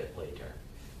important a bit later.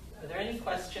 Are there any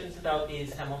questions about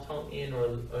these Hamiltonian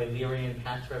or Eulerian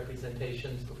path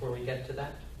representations before we get to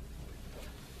that?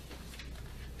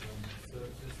 So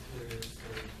just to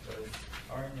does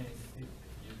RNA-seq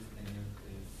use the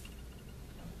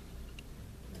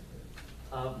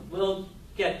nucleus? We'll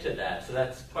get to that. So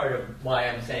that's part of why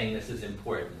I'm saying this is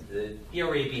important. The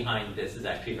theory behind this is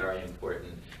actually very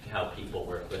important to how people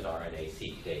work with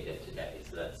RNA-seq data today.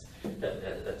 So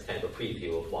that's kind of a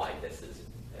preview of why this is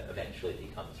eventually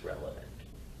becomes relevant.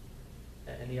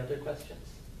 Any other questions?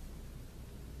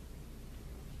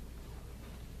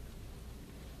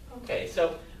 Okay,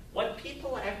 so what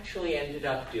people actually ended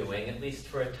up doing, at least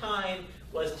for a time,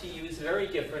 was to use a very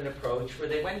different approach where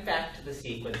they went back to the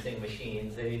sequencing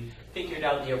machines. They figured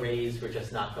out the arrays were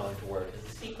just not going to work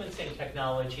as a sequencing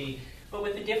technology, but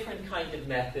with a different kind of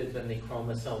method than the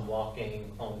chromosome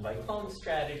walking clone by clone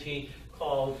strategy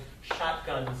called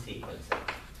shotgun sequencing.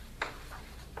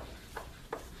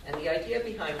 And the idea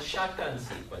behind shotgun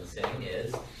sequencing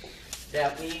is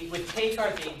that we would take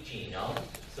our big genome,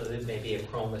 so there's maybe a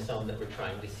chromosome that we're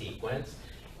trying to sequence,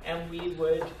 and we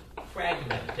would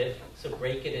fragment it, so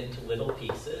break it into little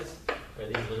pieces, where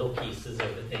these little pieces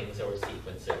are the things our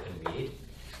sequencer can read.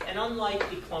 And unlike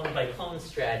the clone-by-clone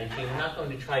strategy, we're not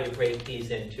going to try to break these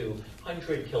into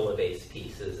 100 kilobase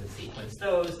pieces and sequence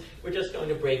those. We're just going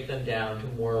to break them down to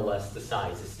more or less the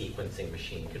size a sequencing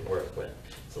machine could work with.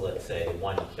 So let's say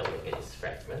 1 kilobase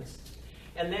fragments.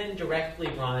 And then directly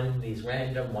run these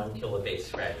random 1 kilobase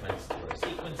fragments through our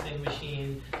sequencing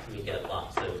machine. So we get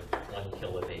lots of 1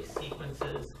 kilobase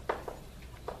sequences.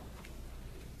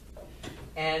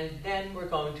 And then we're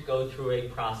going to go through a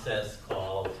process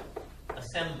called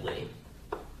assembly.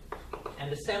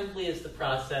 And assembly is the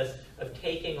process of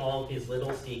taking all these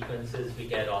little sequences we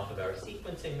get off of our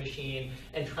sequencing machine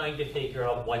and trying to figure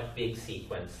out what big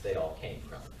sequence they all came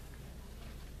from.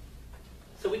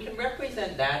 So we can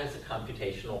represent that as a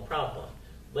computational problem.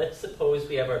 Let's suppose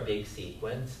we have our big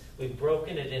sequence. We've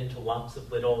broken it into lumps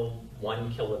of little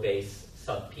 1 kilobase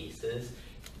subpieces.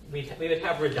 We would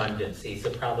have redundancy,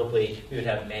 so probably we would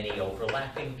have many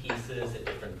overlapping pieces at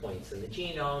different points in the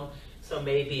genome. So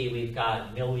maybe we've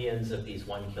got millions of these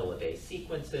 1 kilobase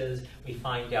sequences. We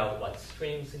find out what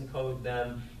strings encode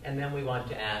them, and then we want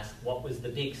to ask what was the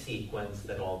big sequence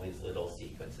that all these little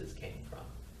sequences came from.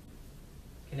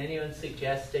 Can anyone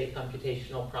suggest a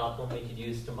computational problem we could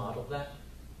use to model that?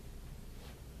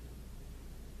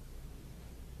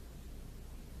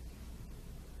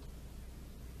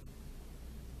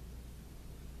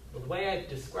 The way I've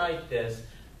described this,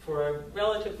 for a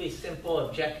relatively simple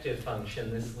objective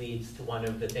function, this leads to one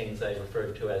of the things I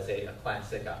referred to as a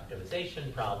classic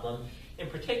optimization problem. In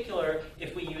particular,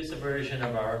 if we use a version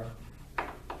of our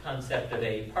concept of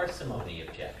a parsimony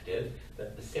objective,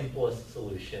 that the simplest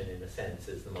solution, in a sense,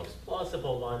 is the most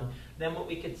plausible one, then what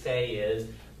we could say is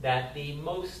that the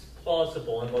most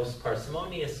plausible and most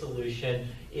parsimonious solution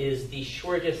is the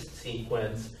shortest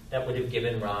sequence that would have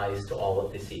given rise to all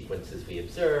of the sequences we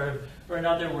observe, or in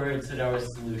other words, that our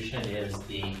solution is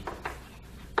the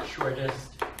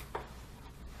shortest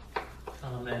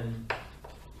common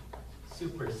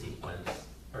supersequence,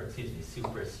 or excuse me,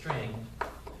 superstring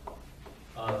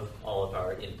of all of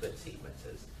our input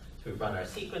sequences. So we run our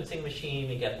sequencing machine,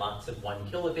 we get lots of 1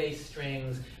 kilobase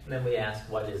strings, and then we ask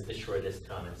what is the shortest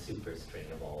common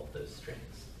superstring of all of those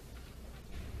strings.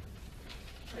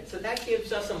 All right, so that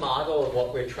gives us a model of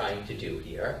what we're trying to do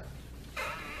here.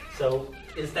 So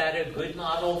is that a good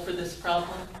model for this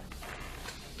problem?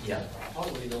 Yeah. How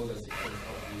do we know the sequence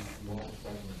of these small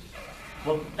fragments?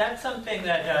 Well, that's something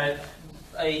that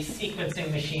a sequencing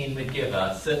machine would give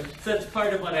us. So that's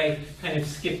part of what I kind of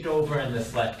skipped over in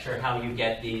this lecture, how you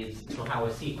get these, so how a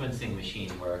sequencing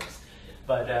machine works.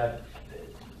 But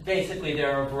basically,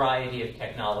 there are a variety of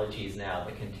technologies now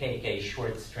that can take a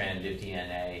short strand of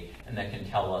DNA and that can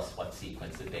tell us what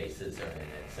sequence of bases are in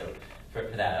it. So for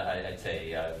that, I'd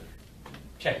say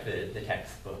check the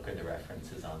textbook or the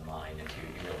references online if you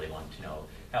really want to know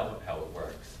how it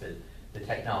works. But the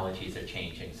technologies are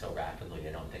changing so rapidly,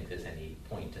 I don't think there's any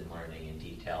point in learning in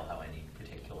detail how any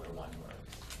particular one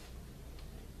works.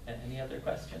 Any other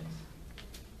questions?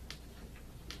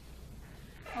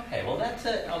 Okay, well that's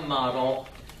a model,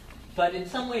 but in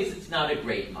some ways it's not a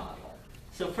great model.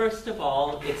 So first of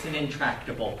all, it's an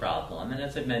intractable problem, and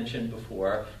as I mentioned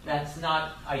before, that's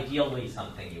not ideally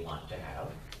something you want to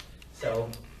have. So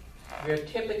we're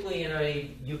typically in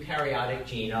a eukaryotic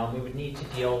genome. We would need to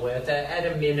deal with, at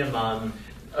a minimum,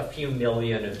 a few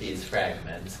million of these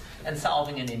fragments. And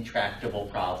solving an intractable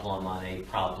problem on a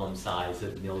problem size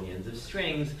of millions of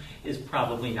strings is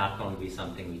probably not going to be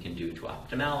something we can do to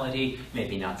optimality,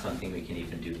 maybe not something we can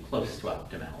even do close to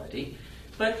optimality.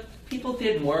 But people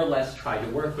did more or less try to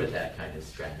work with that kind of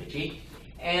strategy.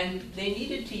 And they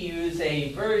needed to use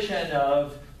a version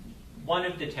of one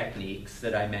of the techniques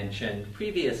that I mentioned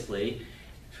previously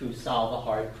to solve a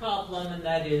hard problem, and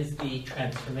that is the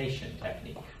transformation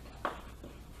technique.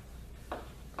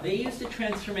 They used a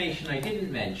transformation I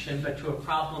didn't mention, but to a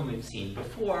problem we've seen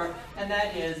before, and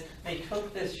that is they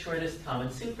took this shortest common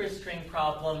superstring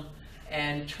problem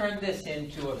and turned this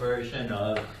into a version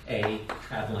of a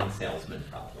traveling salesman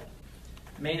problem.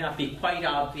 It may not be quite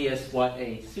obvious what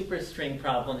a superstring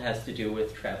problem has to do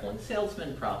with traveling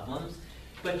salesman problems,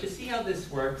 but to see how this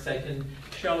works, I can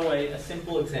show a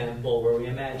simple example where we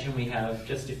imagine we have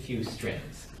just a few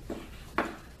strings.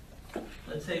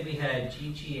 Let's say we had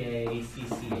GGA,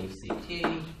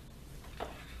 CCACT,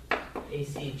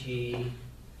 ACG,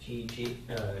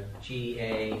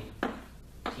 GA,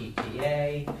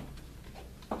 TTA,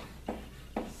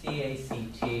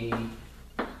 CACT,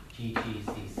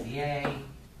 GGCCA,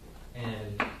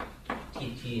 and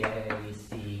TTA,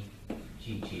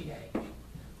 CGGA.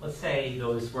 Let's say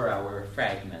those were our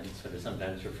fragments, that are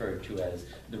sometimes referred to as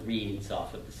the reads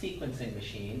off of the sequencing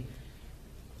machine.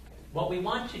 What we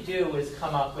want to do is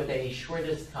come up with a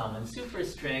shortest common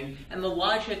superstring, and the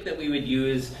logic that we would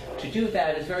use to do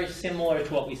that is very similar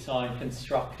to what we saw in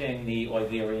constructing the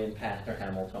Eulerian path or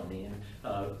Hamiltonian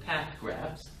path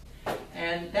graphs.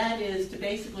 And that is to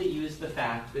basically use the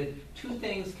fact that two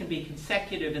things can be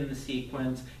consecutive in the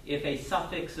sequence if a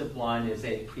suffix of one is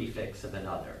a prefix of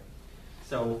another.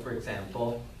 So, for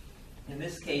example, in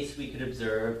this case, we could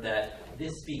observe that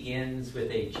this begins with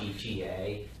a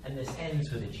GGA, and this ends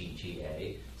with a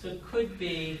GGA. So it could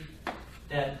be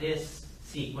that this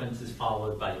sequence is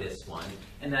followed by this one,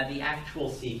 and that the actual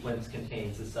sequence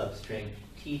contains a substring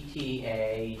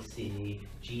TTA, C,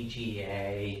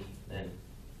 GGA, and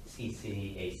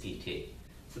CCACT.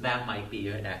 So that might be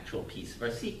an actual piece of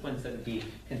our sequence that would be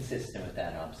consistent with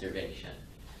that observation.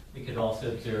 We could also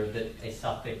observe that a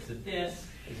suffix of this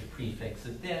is a prefix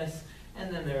of this, and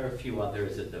then there are a few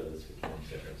others of those we can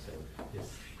observe. So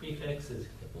this prefix is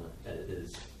equivalent, that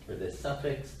is, for this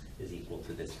suffix is equal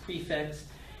to this prefix.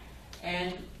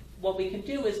 And what we can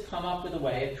do is come up with a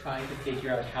way of trying to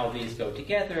figure out how these go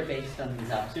together based on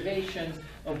these observations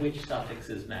of which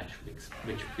suffixes match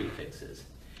which prefixes.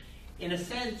 In a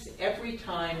sense, every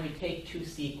time we take two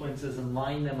sequences and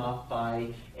line them up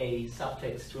by a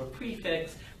suffix to a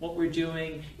prefix, what we're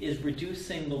doing is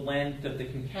reducing the length of the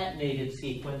concatenated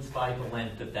sequence by the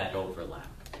length of that overlap.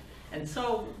 And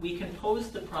so we can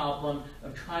pose the problem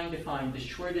of trying to find the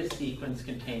shortest sequence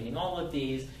containing all of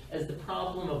these as the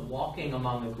problem of walking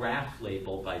among a graph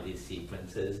labeled by these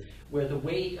sequences, where the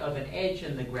weight of an edge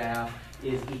in the graph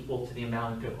is equal to the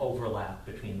amount of overlap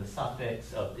between the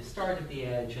suffix of the start of the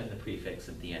edge and the prefix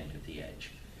of the end of the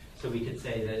edge. So we could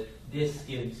say that this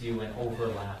gives you an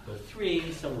overlap of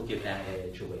 3, so we'll give that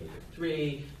edge a weight of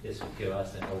 3. This will give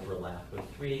us an overlap of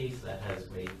 3, so that has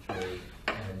weight 3,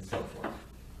 and so forth.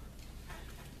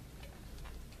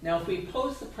 Now, if we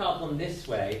pose the problem this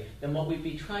way, then what we'd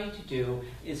be trying to do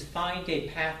is find a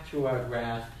path through our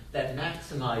graph that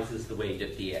maximizes the weight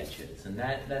of the edges. And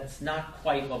that's not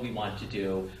quite what we want to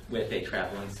do with a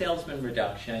traveling salesman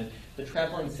reduction. The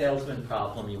traveling salesman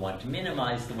problem, you want to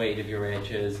minimize the weight of your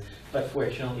edges, but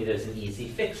fortunately there's an easy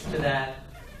fix to that.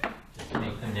 Just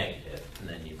make them negative, and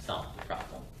then you've solved the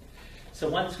problem. So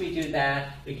once we do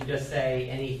that, we can just say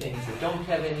any things that don't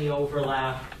have any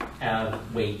overlap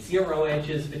have weight 0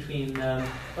 edges between them,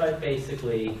 but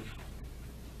basically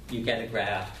you get a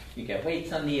graph, you get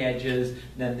weights on the edges,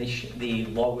 then the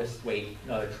lowest weight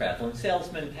traveling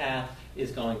salesman path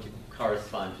is going to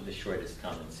correspond to the shortest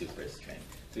common superstring.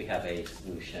 So we have a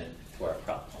solution to our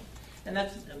problem. And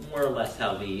that's more or less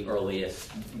how the earliest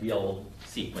real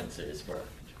sequencers worked,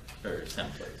 or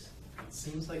assemblers. It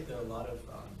seems like there are a lot of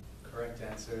correct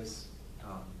answers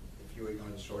if you were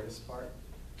going the shortest part.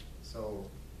 So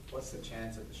what's the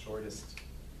chance that the shortest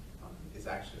is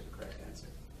actually the correct answer?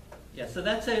 Yeah, so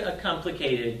that's a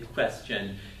complicated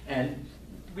question. And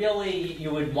really,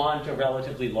 you would want a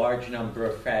relatively large number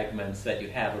of fragments that you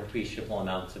have appreciable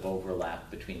amounts of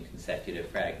overlap between consecutive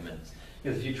fragments.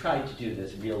 Because if you tried to do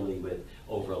this really with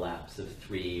overlaps of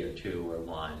 3 or 2 or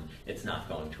 1, it's not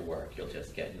going to work. You'll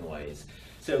just get noise.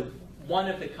 So one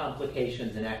of the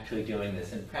complications in actually doing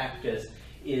this in practice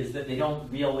is that they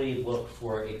don't really look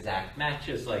for exact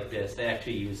matches like this. They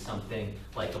actually use something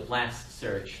like a blast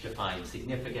search to find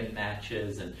significant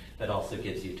matches, and that also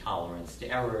gives you tolerance to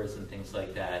errors and things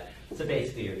like that. So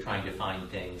basically you're trying to find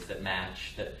things that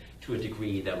match to a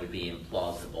degree that would be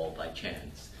implausible by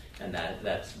chance. And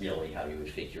that's really how you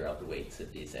would figure out the weights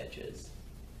of these edges.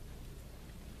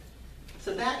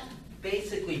 So that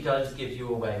basically does give you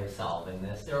a way of solving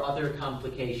this. There are other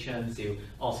complications. You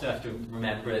also have to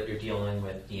remember that you're dealing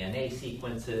with DNA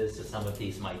sequences, so some of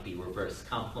these might be reverse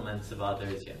complements of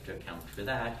others. You have to account for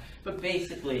that. But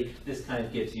basically, this kind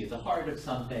of gives you the heart of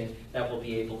something that will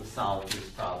be able to solve these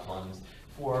problems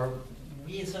for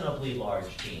reasonably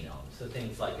large genomes, so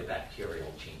things like a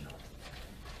bacterial genome.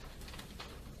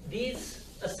 These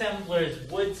assemblers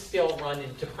would still run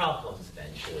into problems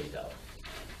eventually, though.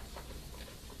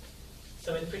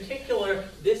 So in particular,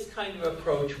 this kind of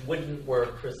approach wouldn't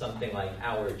work for something like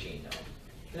our genome.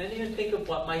 Can anyone think of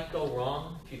what might go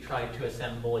wrong if you tried to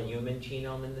assemble a human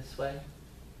genome in this way?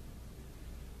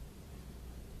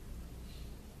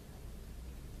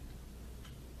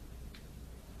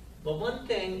 Well, one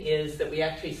thing is that we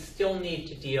actually still need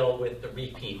to deal with the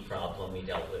repeat problem we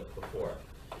dealt with before.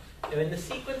 Now, in the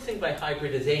sequencing by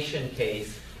hybridization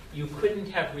case, you couldn't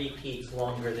have repeats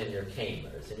longer than your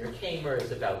k-mers, and your k-mer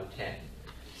is about 10.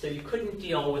 So you couldn't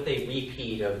deal with a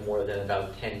repeat of more than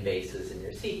about 10 bases in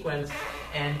your sequence,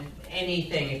 and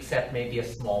anything except maybe a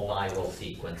small viral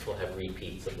sequence will have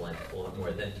repeats of length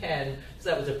more than 10, so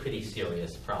that was a pretty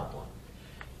serious problem.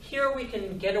 Here we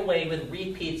can get away with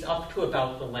repeats up to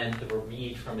about the length of a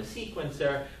read from a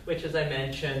sequencer, which, as I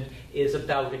mentioned, is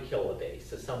about a kilobase,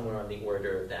 so somewhere on the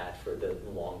order of that for the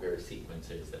longer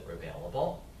sequencers that were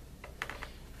available.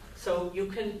 So you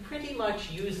can pretty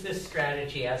much use this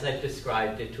strategy as I've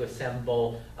described it to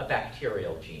assemble a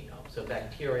bacterial genome. So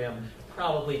bacterium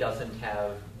probably doesn't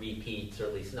have repeats, or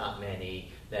at least not many,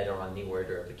 that are on the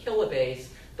order of a kilobase,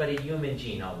 but a human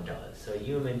genome does. So a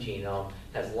human genome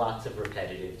has lots of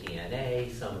repetitive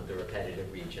DNA, some of the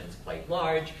repetitive regions quite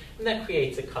large, and that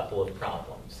creates a couple of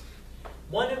problems.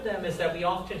 One of them is that we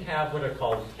often have what are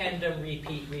called tandem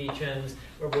repeat regions,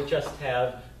 where we'll just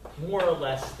have more or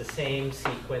less the same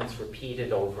sequence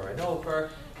repeated over and over.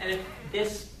 And if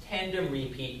this tandem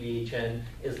repeat region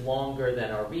is longer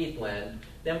than our read length,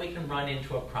 then we can run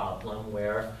into a problem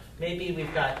where maybe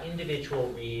we've got individual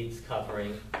reads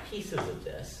covering pieces of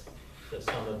this. So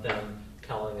some of them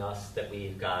telling us that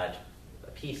we've got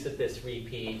a piece of this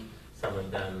repeat, some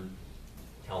of them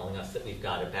telling us that we've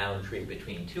got a boundary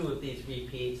between 2 of these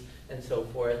repeats, and so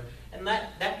forth. And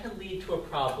that can lead to a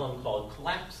problem called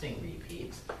collapsing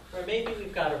repeats, where maybe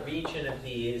we've got a region of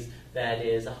these that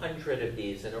is 100 of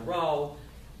these in a row,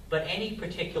 but any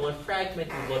particular fragment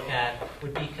you look at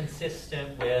would be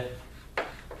consistent with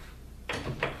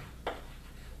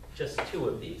just 2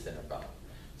 of these in a row.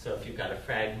 So if you've got a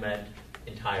fragment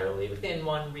entirely within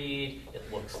one read,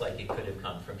 it looks like it could have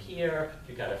come from here. If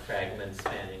you've got a fragment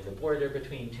spanning the border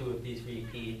between 2 of these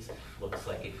repeats, looks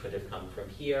like it could have come from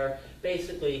here.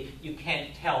 Basically, you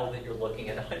can't tell that you're looking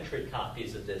at 100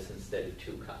 copies of this instead of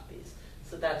 2 copies.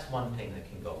 So that's one thing that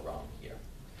can go wrong here.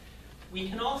 We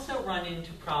can also run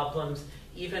into problems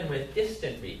even with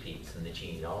distant repeats in the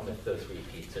genome, if those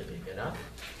repeats are big enough.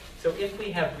 So if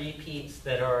we have repeats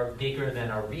that are bigger than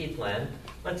our read length,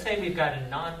 let's say we've got a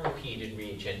non-repeated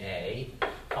region A,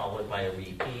 followed by a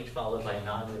repeat, followed by a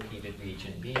non-repeated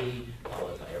region B,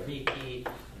 followed by a repeat,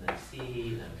 and then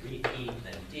C, then repeat,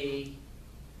 then D.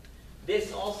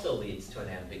 This also leads to an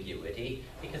ambiguity,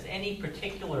 because any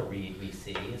particular read we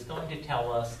see is going to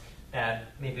tell us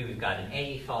that maybe we've got an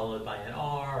A followed by an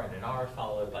R, and an R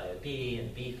followed by a B,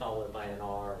 and B followed by an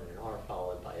R, and an R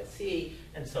followed by a C,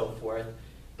 and so forth.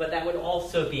 But that would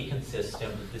also be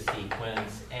consistent with the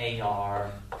sequence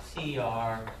AR,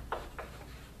 CR,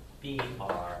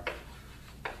 BR,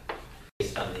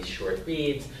 based on these short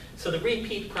reads. So the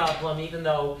repeat problem, even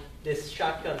though this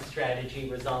shotgun strategy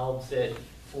resolves it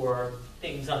for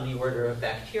things on the order of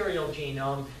bacterial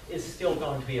genome, is still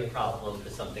going to be a problem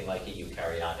for something like a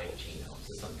eukaryotic genome,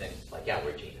 so something like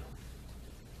our genome.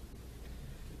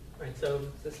 All right, so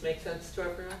does this make sense to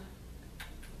everyone?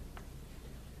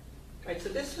 All right, so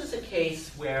this was a case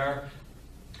where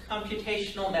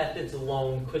computational methods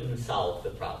alone couldn't solve the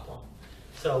problem.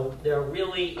 So there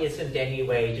really isn't any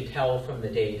way to tell from the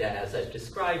data as I've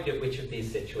described it which of these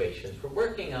situations we're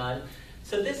working on.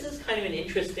 So this is kind of an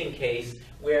interesting case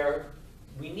where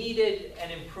we needed an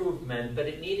improvement, but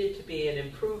it needed to be an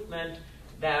improvement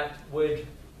that would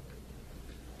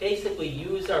basically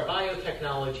use our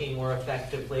biotechnology more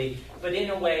effectively, but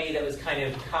in a way that was kind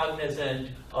of cognizant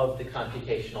of the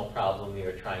computational problem we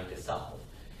were trying to solve.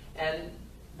 And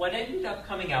what ended up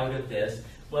coming out of this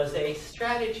was a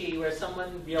strategy where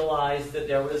someone realized that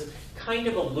there was kind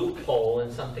of a loophole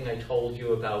in something I told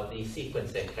you about the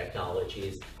sequencing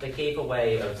technologies that gave a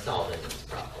way of solving this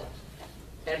problem.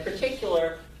 In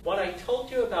particular, what I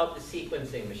told you about the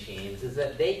sequencing machines is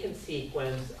that they can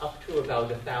sequence up to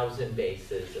about 1,000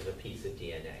 bases of a piece of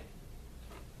DNA.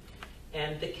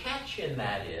 And the catch in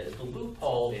that is, the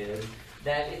loophole is,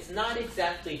 that it's not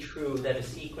exactly true that a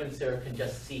sequencer can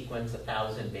just sequence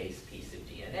 1,000 base piece of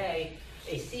DNA.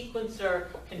 A sequencer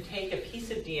can take a piece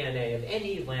of DNA of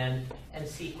any length and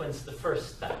sequence the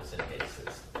first 1,000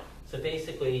 bases. So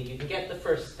basically, you can get the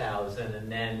first 1,000,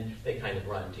 and then they kind of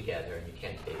run together, and you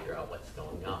can't figure out what's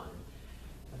going on.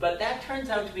 But that turns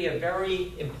out to be a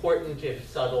very important, if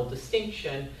subtle,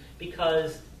 distinction,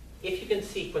 because if you can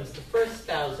sequence the first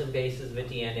 1,000 bases of a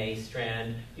DNA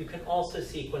strand, you can also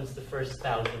sequence the first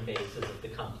 1,000 bases of the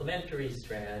complementary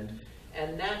strand,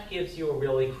 and that gives you a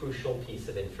really crucial piece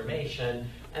of information,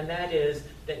 and that is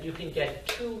that you can get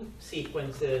two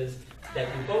sequences that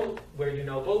where you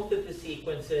know both of the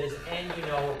sequences and you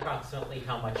know approximately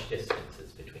how much distance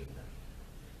is between them.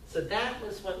 So that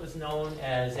was what was known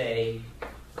as a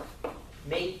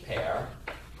mate pair,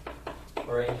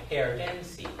 or a paired end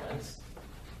sequence.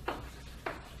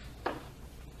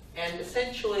 And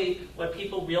essentially, what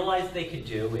people realized they could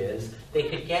do is they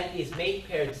could get these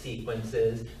mate-paired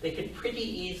sequences. They could pretty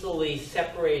easily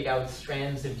separate out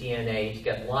strands of DNA to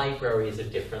get libraries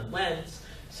of different lengths.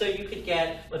 So you could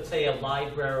get, let's say, a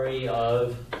library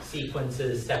of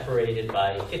sequences separated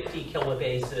by 50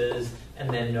 kilobases, and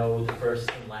then know the first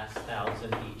and last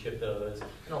 1,000 of each of those,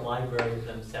 and a library of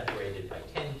them separated by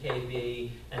 10 kb,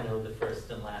 and know the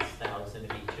first and last 1,000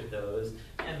 of each of those,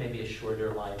 and maybe a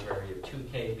shorter library of 2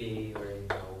 kb, where you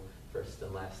know first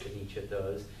and last of each of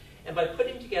those. And by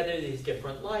putting together these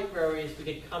different libraries, we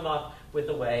could come up with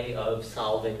a way of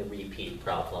solving the repeat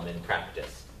problem in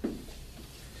practice.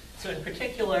 So in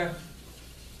particular,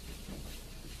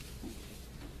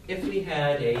 if we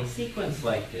had a sequence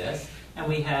like this, and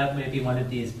we have maybe one of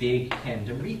these big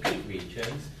tandem repeat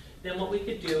regions, then what we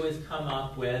could do is come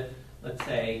up with, let's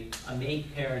say, a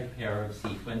mate-paired pair of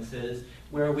sequences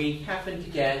where we happen to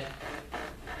get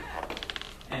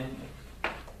an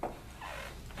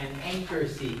anchor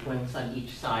sequence on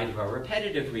each side of our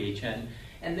repetitive region.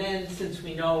 And then, since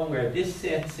we know where this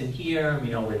sits in here, and we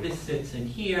know where this sits in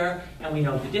here, and we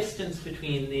know the distance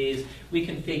between these, we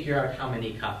can figure out how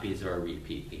many copies of a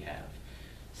repeat we have.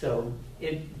 So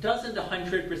it doesn't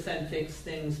 100% fix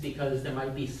things because there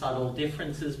might be subtle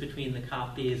differences between the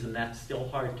copies, and that's still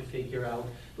hard to figure out.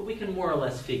 But we can more or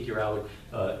less figure out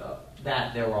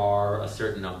that there are a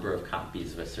certain number of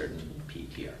copies of a certain repeat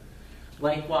here.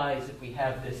 Likewise, if we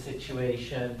have this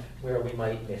situation where we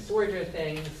might misorder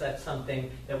things, that's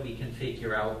something that we can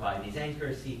figure out by these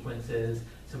anchor sequences.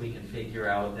 So we can figure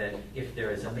out that if there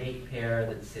is a mate pair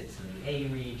that sits in the A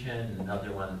region, and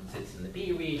another one that sits in the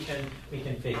B region, we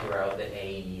can figure out that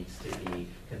A needs to be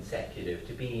consecutive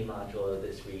to B modulo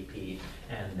this repeat,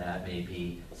 and that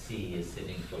maybe C is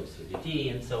sitting closer to D,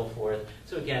 and so forth.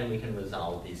 So again, we can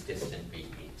resolve these distant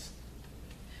repeats.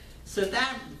 So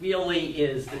that really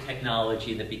is the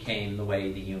technology that became the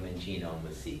way the human genome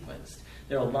was sequenced.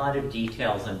 There are a lot of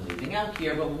details I'm leaving out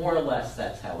here, but more or less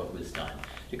that's how it was done.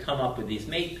 to come up with these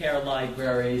make pair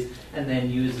libraries and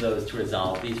then use those to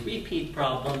resolve these repeat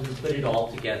problems and put it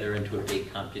all together into a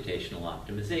big computational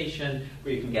optimization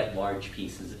where you can get large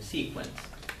pieces of sequence.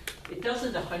 It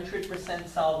doesn't 100%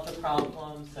 solve the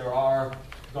problems. There are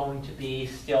going to be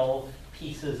still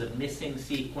pieces of missing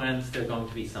sequence. There are going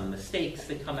to be some mistakes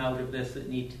that come out of this that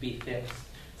need to be fixed.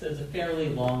 So there's a fairly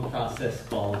long process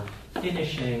called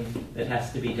finishing that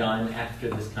has to be done after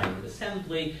this kind of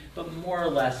assembly, but more or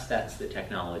less that's the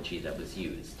technology that was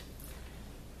used.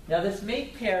 Now this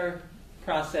make pair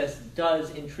process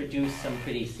does introduce some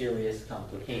pretty serious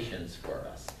complications for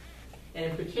us. And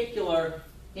in particular,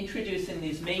 introducing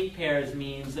these make pairs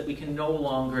means that we can no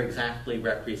longer exactly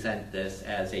represent this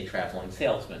as a traveling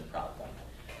salesman problem.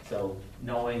 So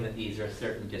knowing that these are a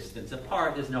certain distance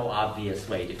apart, there's no obvious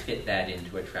way to fit that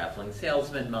into a traveling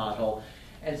salesman model.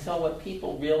 And so what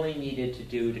people really needed to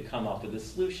do to come up with a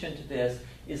solution to this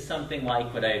is something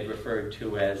like what I had referred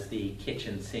to as the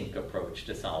kitchen sink approach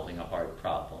to solving a hard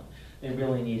problem. They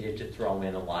really needed to throw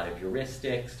in a lot of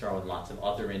heuristics, throw in lots of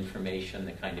other information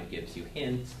that kind of gives you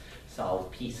hints,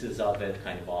 solve pieces of it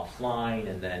kind of offline,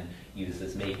 and then use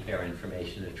this make pair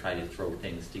information to try to throw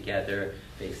things together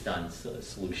based on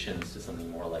solutions to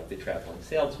something more like the traveling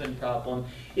salesman problem.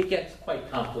 It gets quite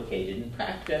complicated in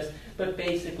practice, but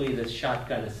basically this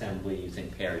shotgun assembly using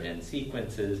paired end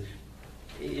sequences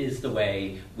is the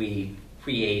way we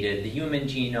created the human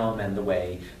genome and the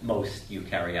way most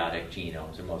eukaryotic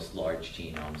genomes or most large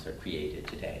genomes are created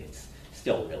today. It's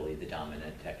still really the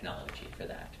dominant technology for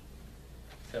that.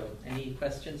 So any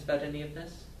questions about any of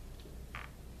this?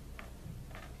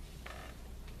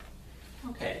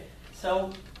 Okay,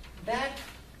 so that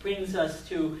brings us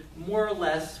to more or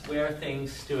less where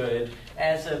things stood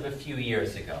as of a few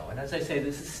years ago. And as I say,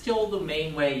 this is still the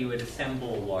main way you would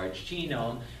assemble a large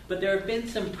genome, but there have been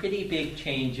some pretty big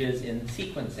changes in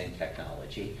sequencing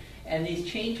technology. And these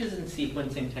changes in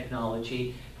sequencing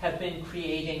technology have been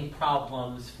creating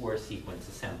problems for sequence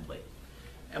assembly.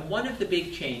 And one of the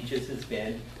big changes has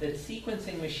been that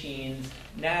sequencing machines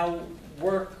now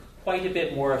work quite a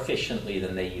bit more efficiently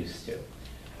than they used to.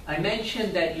 I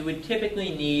mentioned that you would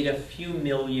typically need a few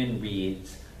million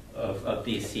reads of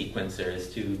these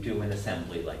sequencers to do an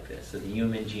assembly like this. So the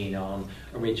human genome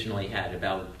originally had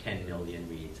about 10 million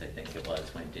reads, I think it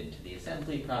was, went into the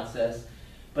assembly process.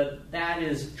 But that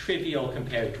is trivial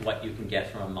compared to what you can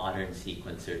get from a modern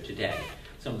sequencer today.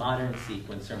 So a modern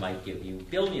sequencer might give you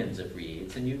billions of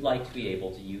reads, and you'd like to be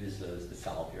able to use those to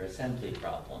solve your assembly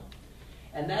problem.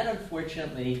 And that,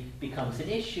 unfortunately, becomes an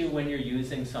issue when you're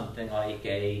using something like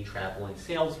a traveling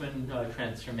salesman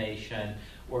transformation,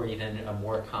 or even a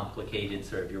more complicated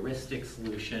sort of heuristic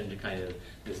solution to kind of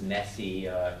this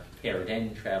messy paired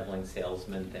end traveling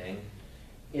salesman thing.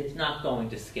 It's not going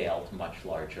to scale to much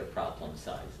larger problem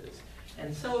sizes.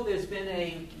 And so there's been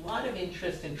a lot of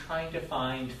interest in trying to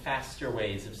find faster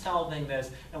ways of solving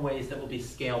this and ways that will be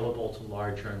scalable to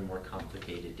larger and more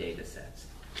complicated data sets.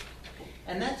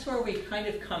 And that's where we kind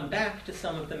of come back to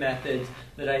some of the methods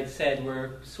that I'd said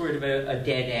were sort of a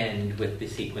dead end with the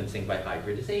sequencing by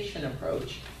hybridization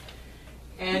approach.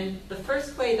 And the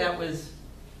first way that was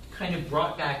kind of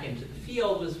brought back into the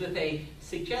field was with a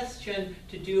suggestion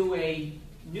to do a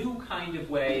new kind of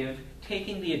way of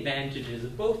taking the advantages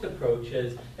of both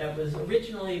approaches that was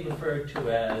originally referred to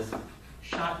as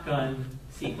shotgun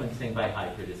sequencing by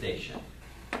hybridization.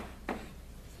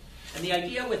 And the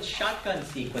idea with shotgun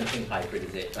sequencing by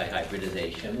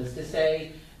hybridization was to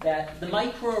say that the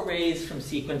microarrays from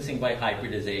sequencing by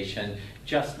hybridization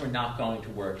just were not going to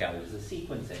work out as a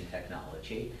sequencing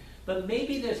technology. But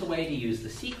maybe there's a way to use the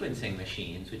sequencing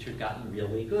machines, which have gotten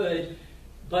really good,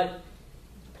 but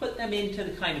put them into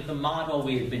the kind of the model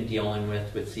we had been dealing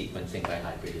with sequencing by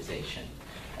hybridization.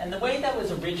 And the way that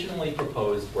was originally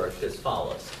proposed worked as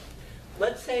follows.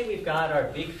 Let's say we've got our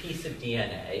big piece of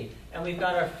DNA, and we've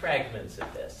got our fragments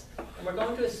of this. And we're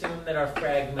going to assume that our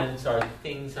fragments are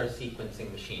things our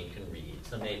sequencing machine can read,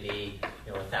 so maybe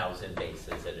 1,000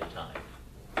 bases at a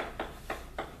time.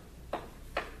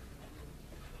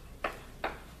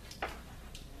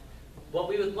 What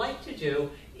we would like to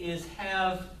do is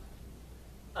have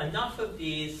enough of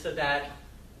these so that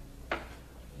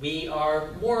we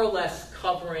are more or less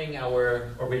covering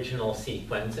our original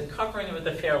sequence and covering it with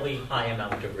a fairly high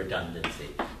amount of redundancy.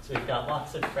 So we've got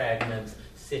lots of fragments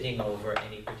sitting over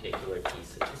any particular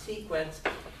piece of the sequence.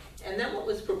 And then what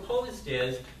was proposed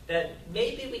is that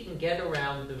maybe we can get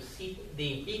around the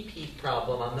repeat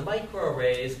problem on the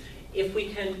microarrays if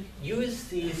we can use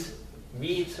these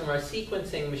reads from our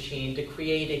sequencing machine to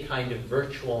create a kind of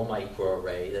virtual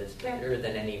microarray that's better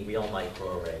than any real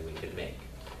microarray we could make.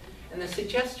 And the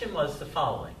suggestion was the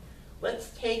following.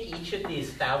 let's take each of these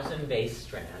 1,000 base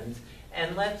strands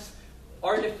and let's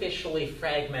artificially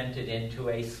fragment it into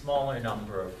a smaller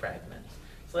number of fragments.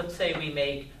 So let's say we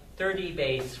make 30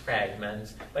 base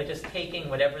fragments by just taking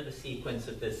whatever the sequence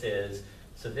of this is.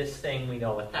 So this thing, we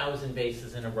know 1,000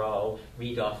 bases in a row,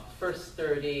 read off the first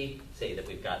 30, say that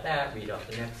we've got that, read off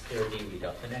the next 30, read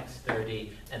off the next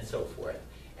 30, and so forth.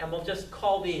 And we'll just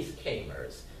call these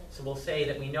k-mers. So we'll say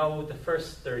that we know the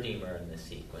first 30-mer in the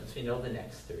sequence, we know the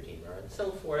next 30-mer, and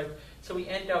so forth. So we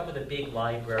end up with a big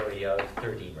library of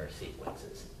 30-mer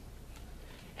sequences.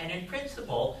 And in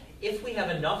principle, if we have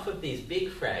enough of these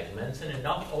big fragments and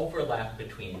enough overlap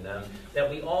between them, that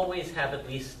we always have at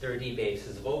least 30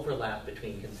 bases of overlap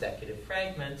between consecutive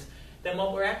fragments, then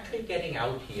what we're actually getting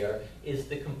out here is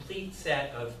the complete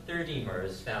set of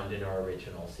 30-mers found in our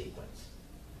original sequence.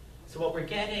 So what we're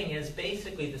getting is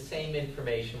basically the same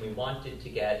information we wanted to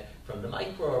get from the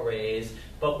microarrays,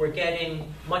 but we're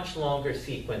getting much longer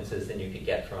sequences than you could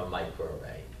get from a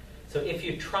microarray. So if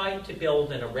you tried to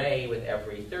build an array with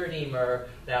every 30-mer,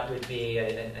 that would be,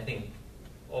 I think,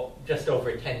 just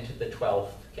over 10 to the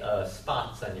 12th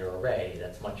spots on your array.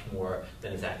 That's much more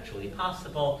than is actually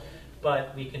possible,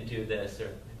 but we can do this,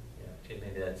 or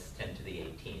maybe that's 10 to the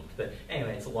 18th. But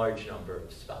anyway, it's a large number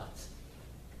of spots.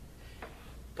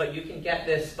 But you can get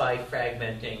this by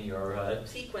fragmenting your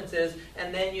sequences,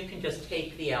 and then you can just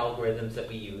take the algorithms that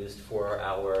we used for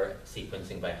our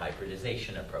sequencing by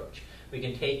hybridization approach. We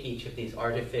can take each of these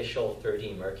artificial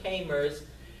 30-mer k-mers,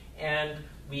 and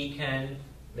we can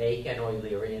make an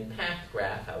Eulerian path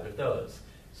graph out of those.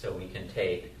 So we can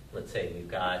take, let's say we've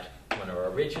got one of our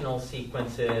original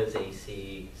sequences, A,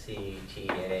 C, C, T,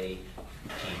 A,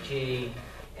 G, G,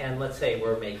 and let's say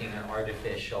we're making an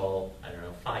artificial,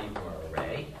 5-mer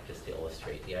array, just to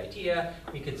illustrate the idea.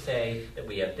 We could say that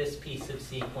we have this piece of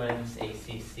sequence,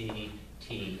 ACC,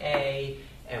 TA,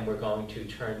 and we're going to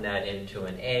turn that into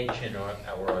an edge in our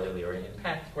Eulerian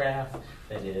path graph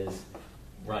that is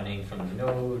running from the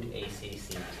node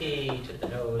ACCT to the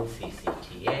node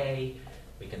CCTA.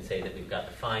 We can say that we've got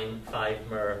the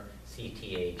 5-mer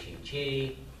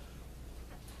CTAGG,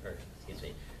 or excuse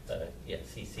me,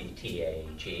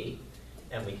 CCTAG,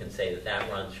 and we can say that that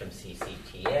runs from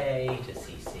CCTA to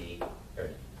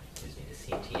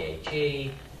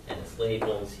CTAG, and it's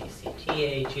labeled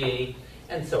CCTAG,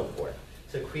 and so forth.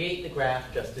 So create the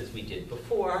graph just as we did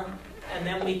before, and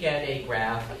then we get a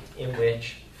graph in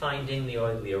which finding the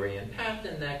Eulerian path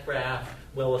in that graph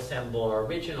will assemble our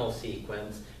original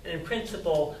sequence, and in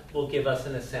principle will give us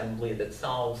an assembly that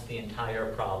solves the entire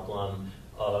problem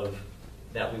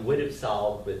that we would have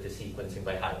solved with the sequencing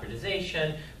by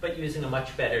hybridization, but using a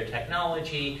much better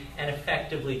technology and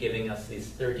effectively giving us these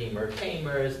 30-mer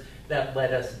k-mers that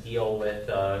let us deal with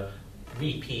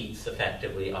repeats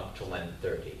effectively up to length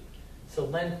 30. So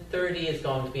length 30 is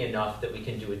going to be enough that we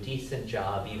can do a decent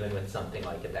job even with something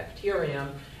like a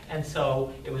bacterium. And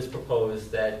so it was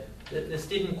proposed that this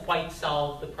didn't quite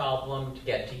solve the problem to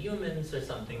get to humans or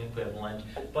something equivalent,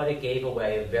 but it gave a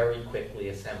way of very quickly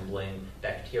assembling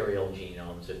bacterial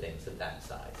genomes or things of that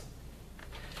size.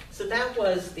 So that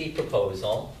was the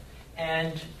proposal.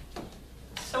 And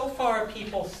so far,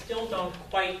 people still don't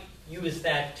quite use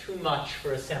that too much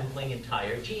for assembling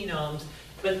entire genomes,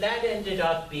 but that ended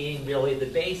up being really the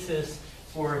basis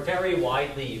for a very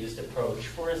widely used approach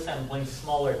for assembling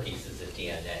smaller pieces of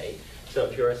DNA. So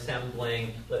if you're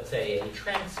assembling, let's say, a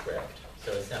transcript,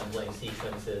 so assembling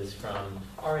sequences from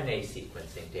RNA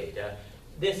sequencing data,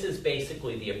 this is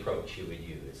basically the approach you would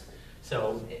use.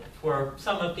 So for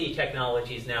some of the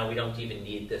technologies now, we don't even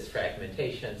need this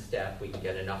fragmentation step. We can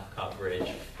get enough coverage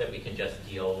that we can just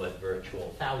deal with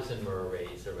virtual 1,000-mer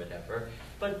arrays or whatever.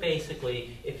 But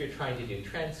basically, if you're trying to do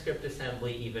transcript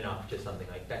assembly, even up to something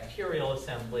like bacterial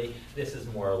assembly, this is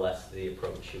more or less the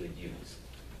approach you would use.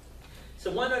 So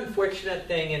one unfortunate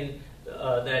thing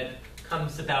that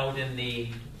comes about in the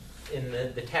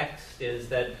text is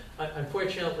that,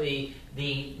 unfortunately,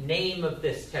 the name of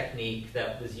this technique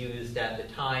that was used at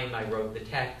the time I wrote the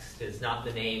text is not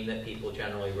the name that people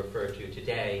generally refer to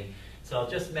today. So I'll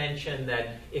just mention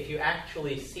that if you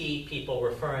actually see people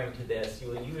referring to this, you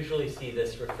will usually see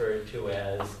this referred to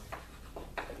as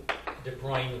de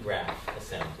Bruijn graph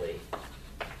assembly.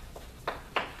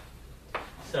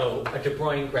 So a de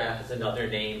Bruijn graph is another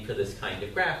name for this kind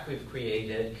of graph we've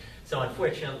created. So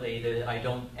unfortunately, I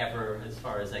don't ever, as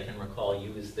far as I can recall,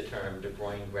 use the term de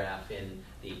Bruijn graph in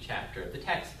the chapter of the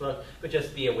textbook, but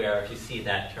just be aware if you see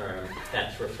that term,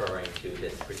 that's referring to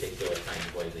this particular kind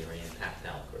of Eulerian path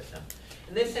algorithm.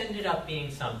 And this ended up being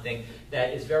something that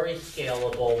is very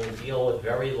scalable, will deal with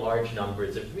very large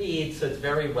numbers of reads, so it's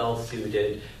very well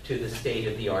suited to the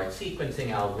state-of-the-art sequencing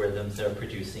algorithms that are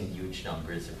producing huge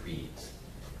numbers of reads.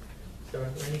 So are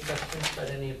there any questions about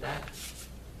any of that?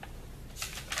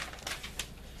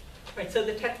 Right, so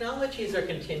the technologies are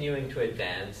continuing to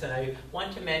advance, and I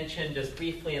want to mention just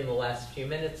briefly in the last few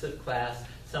minutes of class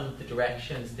some of the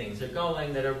directions things are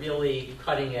going that are really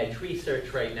cutting-edge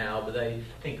research right now, but I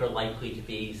think are likely to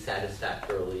be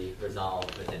satisfactorily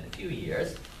resolved within a few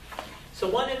years. So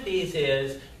one of these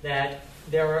is that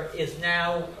there is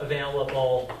now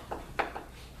available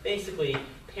basically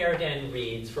paired end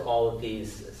reads for all of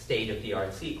these state-of-the-art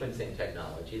sequencing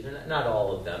technologies, and not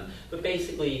all of them, but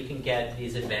basically you can get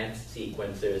these advanced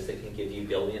sequencers that can give you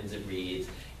billions of reads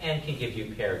and can give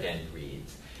you paired end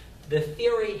reads. The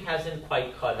theory hasn't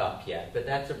quite caught up yet, but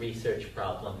that's a research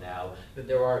problem now, that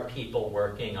there are people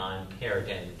working on paired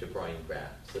end de Bruijn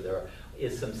graphs. So there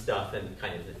is some stuff in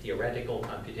kind of the theoretical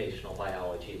computational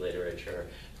biology literature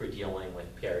for dealing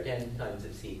with paired end kinds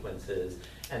of sequences,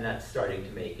 and that's starting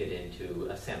to make it into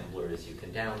assemblers you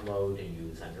can download and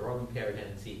use on your own paired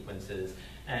end sequences.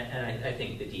 And I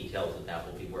think the details of that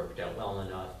will be worked out well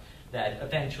enough that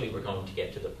eventually we're going to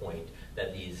get to the point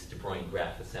that these de Bruijn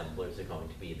graph assemblers are going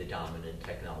to be the dominant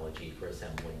technology for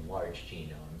assembling large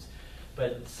genomes.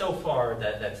 But so far,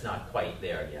 that's not quite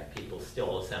there yet. People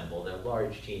still assemble their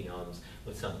large genomes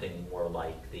with something more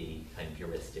like the kind of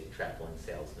heuristic traveling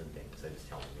salesman things I was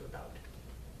telling you about.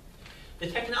 The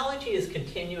technology is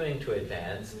continuing to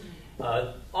advance.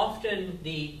 Often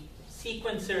the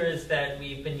sequencers that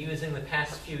we've been using the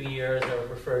past few years are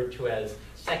referred to as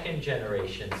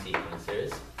second-generation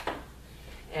sequencers.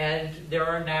 And there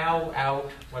are now out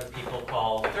what people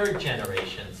call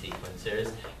third-generation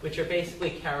sequencers, which are basically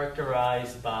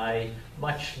characterized by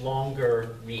much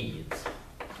longer reads.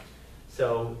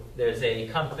 So there's a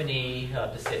company,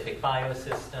 Pacific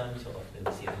Biosystems, you'll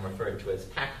often see them referred to as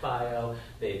PacBio.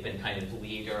 They've been kind of the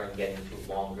leader in getting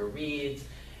to longer reads.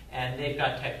 And they've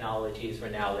got technologies where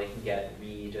now they can get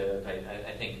read,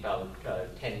 I think about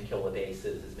 10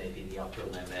 kilobases is maybe the upper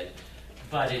limit.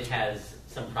 But it has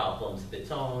some problems of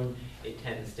its own. It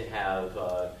tends to have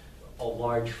a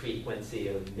large frequency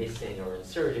of missing or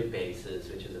inserted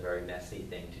bases, which is a very messy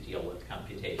thing to deal with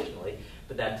computationally.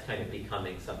 But that's kind of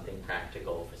becoming something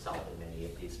practical for solving many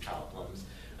of these problems.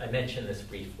 I mentioned this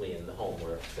briefly in the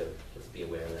homework, so just be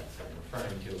aware that's what I'm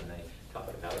referring to when I talk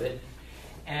about it.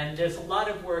 And there's a lot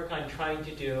of work on trying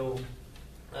to do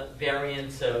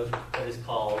variants of what is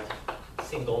called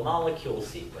single molecule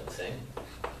sequencing.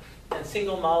 And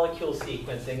single molecule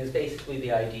sequencing is basically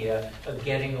the idea of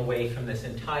getting away from this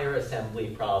entire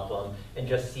assembly problem and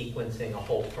just sequencing a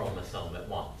whole chromosome at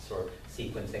once, or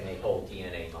sequencing a whole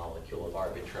DNA molecule of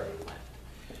arbitrary length.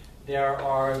 There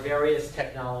are various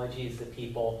technologies that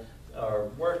people are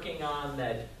working on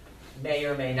that may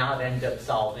or may not end up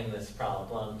solving this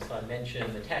problem. So I mentioned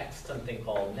in the text something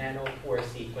called nanopore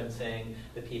sequencing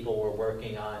that people were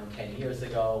working on 10 years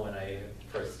ago when I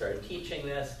first started teaching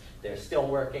this. They're still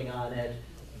working on it,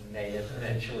 may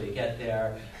eventually get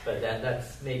there, but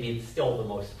that's maybe still the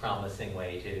most promising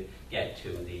way to get to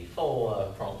the full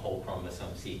whole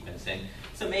chromosome sequencing.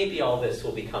 So maybe all this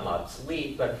will become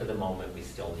obsolete, but for the moment we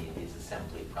still need these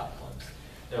assembly problems.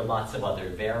 There are lots of other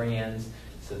variants.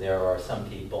 So there are some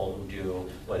people who do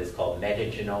what is called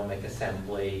metagenomic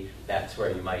assembly. That's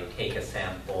where you might take a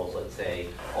sample, let's say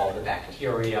all the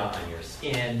bacteria on your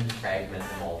skin, fragment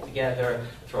them all together,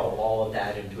 throw all of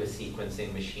that into a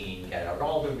sequencing machine, get out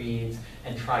all the reads,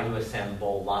 and try to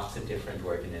assemble lots of different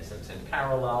organisms in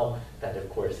parallel. That, of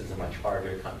course, is a much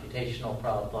harder computational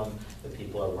problem, but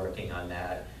people are working on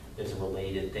that. There's a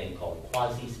related thing called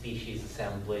quasi-species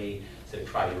assembly, so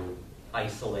try to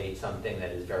isolate something that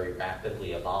is very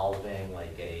rapidly evolving,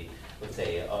 like let's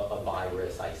say a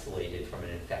virus isolated from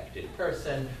an infected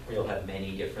person, where you'll have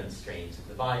many different strains of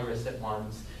the virus at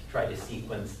once, try to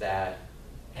sequence that,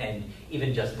 and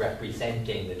even just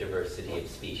representing the diversity of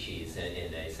species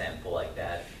in a sample like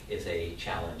that is a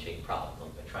challenging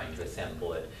problem, but trying to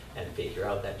assemble it and figure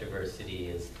out that diversity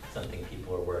is something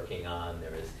people are working on.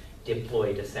 There is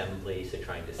diploid assembly, so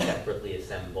trying to separately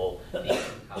assemble these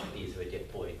copies of a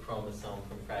diploid chromosome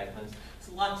from fragments.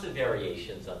 So lots of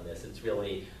variations on this. It's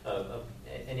really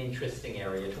an interesting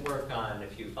area to work on.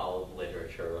 If you follow the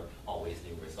literature, always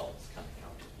new results coming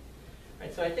out. All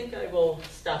right, so I think I will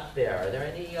stop there. Are there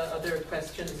any other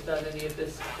questions about any of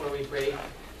this before we break?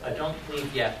 Don't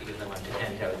leave yet because I want to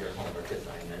hand out your homework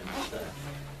assignments.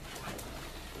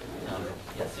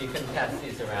 Yes, you can pass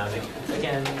these around.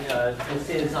 Again, this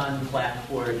is on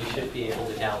Blackboard. You should be able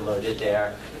to download it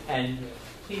there. And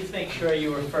Please make sure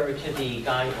you refer to the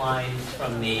guidelines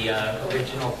from the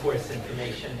original course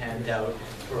information handout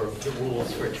for the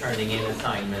rules for turning in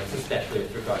assignments, especially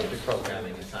with regard to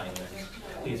programming assignments.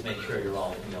 Please make sure you're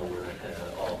all familiar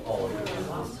with all of the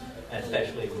rules, and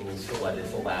especially rules for what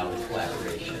is allowed,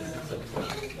 collaboration, and so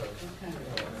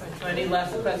forth. So any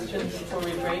last questions before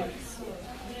we break?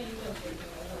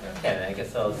 Okay, I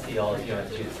guess I'll see all of you on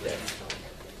Tuesday.